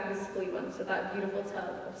look back wistfully once at that beautiful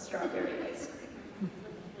tub of strawberry ice cream.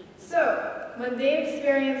 So, mundane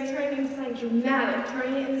experience turning into something dramatic,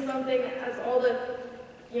 turning it into something that has all the,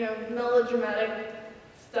 you know, melodramatic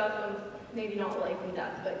stuff of maybe not life and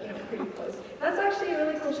death, but, you know, pretty close. That's actually a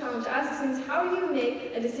really cool challenge to ask students, how do you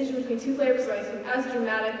make a decision between 2 flavors of ice cream as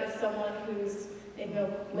dramatic as someone who's made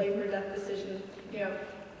no life or death decision, you know?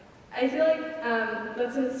 I feel like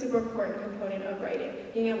that's a super important component of writing,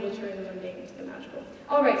 being able to turn the mundane into the magical.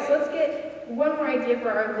 All right, so let's get one more idea for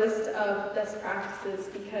our list of best practices,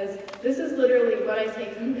 because this is literally what I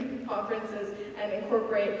take from conferences and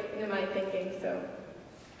incorporate into my thinking, so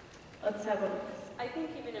let's have one. I think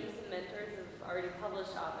even if some mentors have already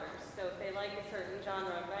published authors, so if they like a certain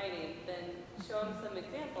genre of writing, then show them some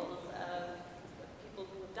examples of people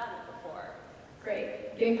who have done it before.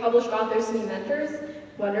 Great. Getting published authors to be mentors,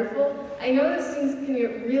 wonderful. I know that students can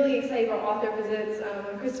get really excited about author visits.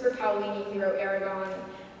 When Christopher Paolini, he wrote Aragon,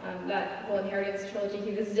 that whole Inheritance trilogy,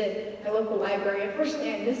 he visited my local library.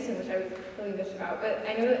 Unfortunately, I missed him, which I was really missed about, but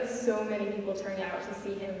I know that so many people turned out to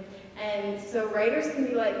see him. And so writers can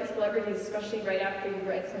be like celebrities, especially right after you've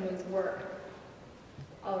read someone's work.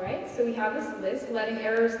 All right, so we have this list: letting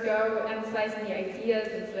errors go, emphasizing the ideas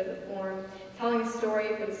instead of the form, telling a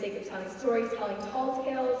story for the sake of telling stories, telling tall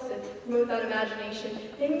tales to promote that imagination,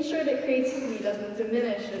 making sure that creativity doesn't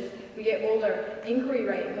diminish as we get older, inquiry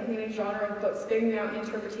writing, looking at a genre of books, figuring out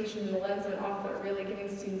interpretation from the lens of an author, really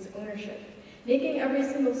giving students ownership, making every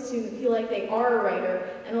single student feel like they are a writer,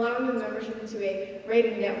 and allowing them membership into a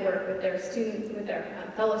writing network with their students, with their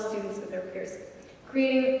fellow students, with their peers.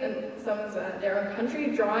 Creating someone's their own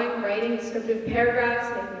country, drawing, writing descriptive paragraphs,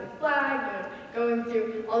 making a flag, going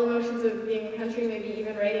through all the motions of being a country, maybe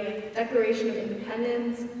even writing a Declaration of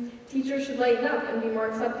Independence. Teachers should lighten up and be more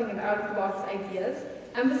accepting of out-of-the-box ideas,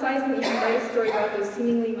 emphasizing that you can write a story about those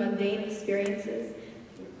seemingly mundane experiences,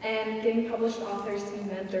 and getting published authors to be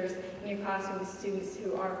mentors in your classroom with students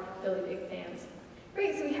who are really big fans.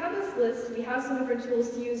 Great, so we have this list, we have some different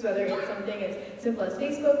tools to use, whether it's something as simple as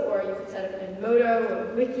Facebook, or you can set up an Modo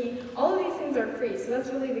or a wiki. All of these things are free, so that's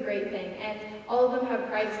really the great thing. And all of them have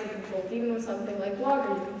privacy controls. Even with something like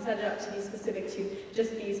Blogger, you can set it up to be specific to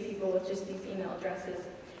just these people with just these email addresses.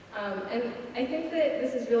 And I think that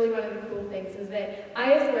this is really one of the cool things, is that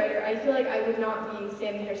I, as a writer, I feel like I would not be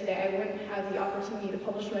standing here today. I wouldn't have the opportunity to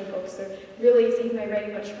publish my books or really take my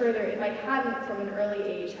writing much further if I hadn't, from an early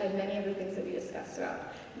age, had many of the things that we discussed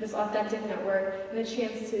about. This authentic network, and the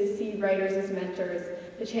chance to see writers as mentors,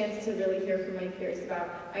 the chance to really hear from my peers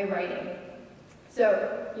about my writing.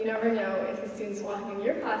 So, you never know if the students walking in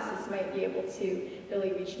your classes might be able to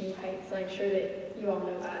really reach new heights, and I'm sure that you all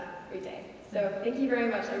know that every day. So thank you very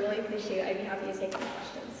much. I really appreciate it. I'd be happy to take any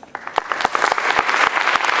questions.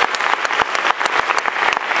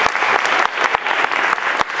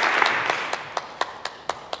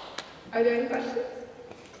 Are there any questions?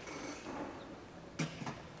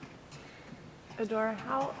 Adora,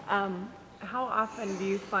 how often do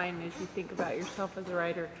you find, as you think about yourself as a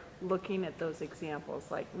writer, looking at those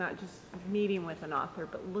examples, like not just meeting with an author,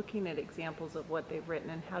 but looking at examples of what they've written,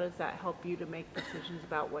 and how does that help you to make decisions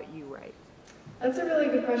about what you write? That's a really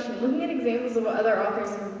good question. Looking at examples of what other authors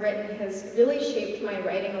have written has really shaped my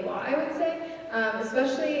writing a lot, I would say,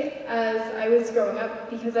 especially as I was growing up,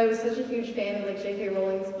 because I was such a huge fan of like J.K.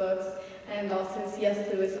 Rowling's books and also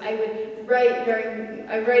C.S. Lewis. I would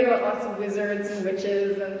write about lots of wizards and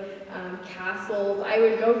witches and castles. I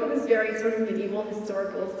would go for this very sort of medieval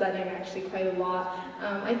historical setting actually quite a lot.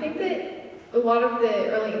 I think that a lot of the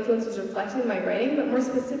early influence was reflected in my writing, but more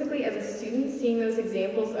specifically as a student, seeing those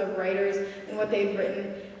examples of writers and what they've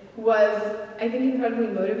written was, I think, incredibly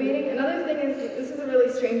motivating. Another thing is, this is a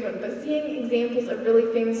really strange one, but seeing examples of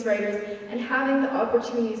really famous writers and having the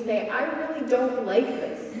opportunity to say, I really don't like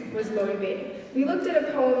this, was motivating. We looked at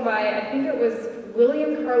a poem by, I think it was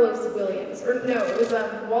William Carlos Williams, or no, it was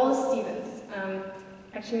Wallace Stevens.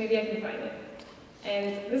 Actually, maybe I can find it.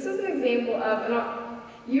 And this was an example of,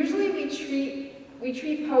 usually we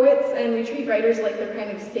treat poets and we treat writers like they're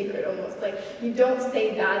kind of sacred almost. Like, you don't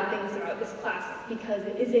say bad things about this classic because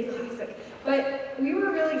it is a classic. But we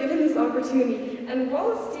were really given this opportunity, and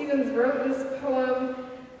Wallace Stevens wrote this poem.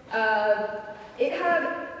 It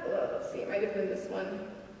had, well, let's see, it might have been this one.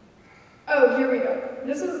 Oh, here we go.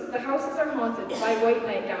 This was, the houses are haunted by white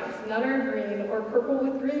nightgowns, none are green, or purple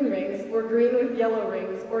with green rings, or green with yellow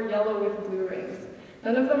rings, or yellow with blue rings.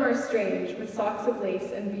 None of them are strange, with socks of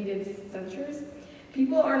lace and beaded censures.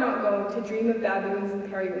 People are not going to dream of baboons and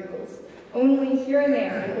periwinkles. Only here and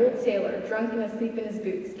there, an old sailor, drunk and asleep in his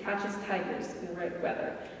boots, catches tigers in the right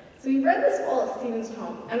weather. So we read this Wallace Stevens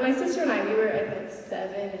poem, and my sister and I, we were at like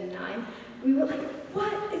 7 and 9, we were like,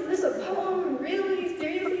 what? Is this a poem? Really?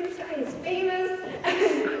 Seriously? This guy is famous?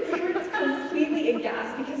 And we were just completely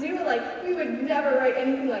aghast, because we were like, we would never write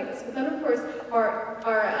anything like this. But then, of course, our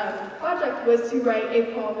project was to write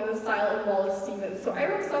a poem in the style of Wallace Stevens. So I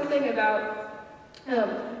wrote something about,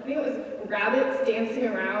 I think it was rabbits dancing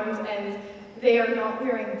around, and they are not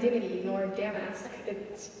wearing dimity nor damask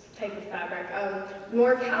type of fabric,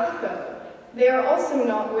 nor calico. They are also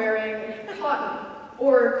not wearing cotton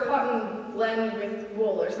or cotton blend with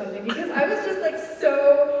wool or something, because I was just like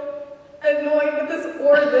so annoyed with this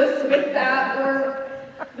or this with that, or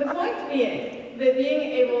the point being that being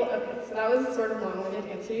able, okay, so that was a sort of long-winded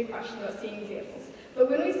answer to your question about seeing examples. But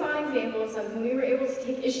when we saw an example of something, we were able to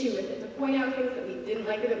take issue with it, to point out things that we didn't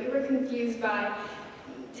like or that we were confused by,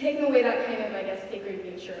 taking away that kind of, I guess, sacred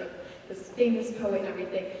nature of this famous poet and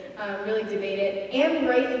everything, really debate it, and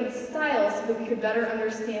write in style so that we could better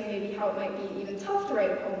understand maybe how it might be even tough to write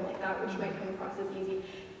a poem like that, which might come across as easy.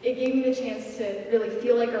 It gave me the chance to really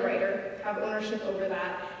feel like a writer, have ownership over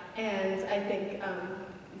that, and I think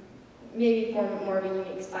maybe form more of a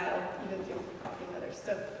unique style, even through copying others.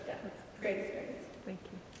 So yeah, great experience. Thank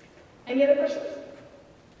you. Any other questions?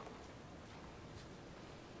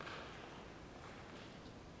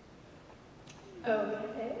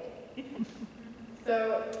 Okay.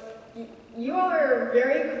 So, you all are a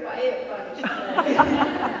very quiet bunch.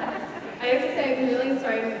 I have to say, I'm really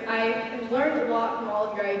inspired. I have learned a lot from all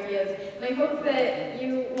of your ideas, and I hope that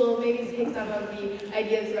you will maybe take some of the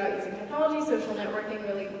ideas about using technology, social networking,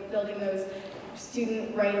 really building those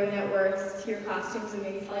student writer networks to your classrooms and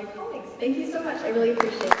maybe tell your colleagues. Thank you so much. I really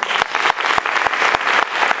appreciate it.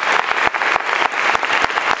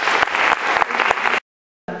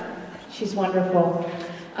 She's wonderful.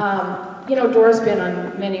 You know, Dora's been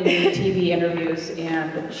on many TV interviews,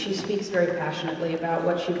 and she speaks very passionately about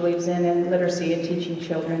what she believes in literacy and teaching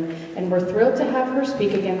children. And we're thrilled to have her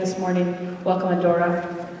speak again this morning. Welcome,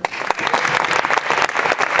 Dora.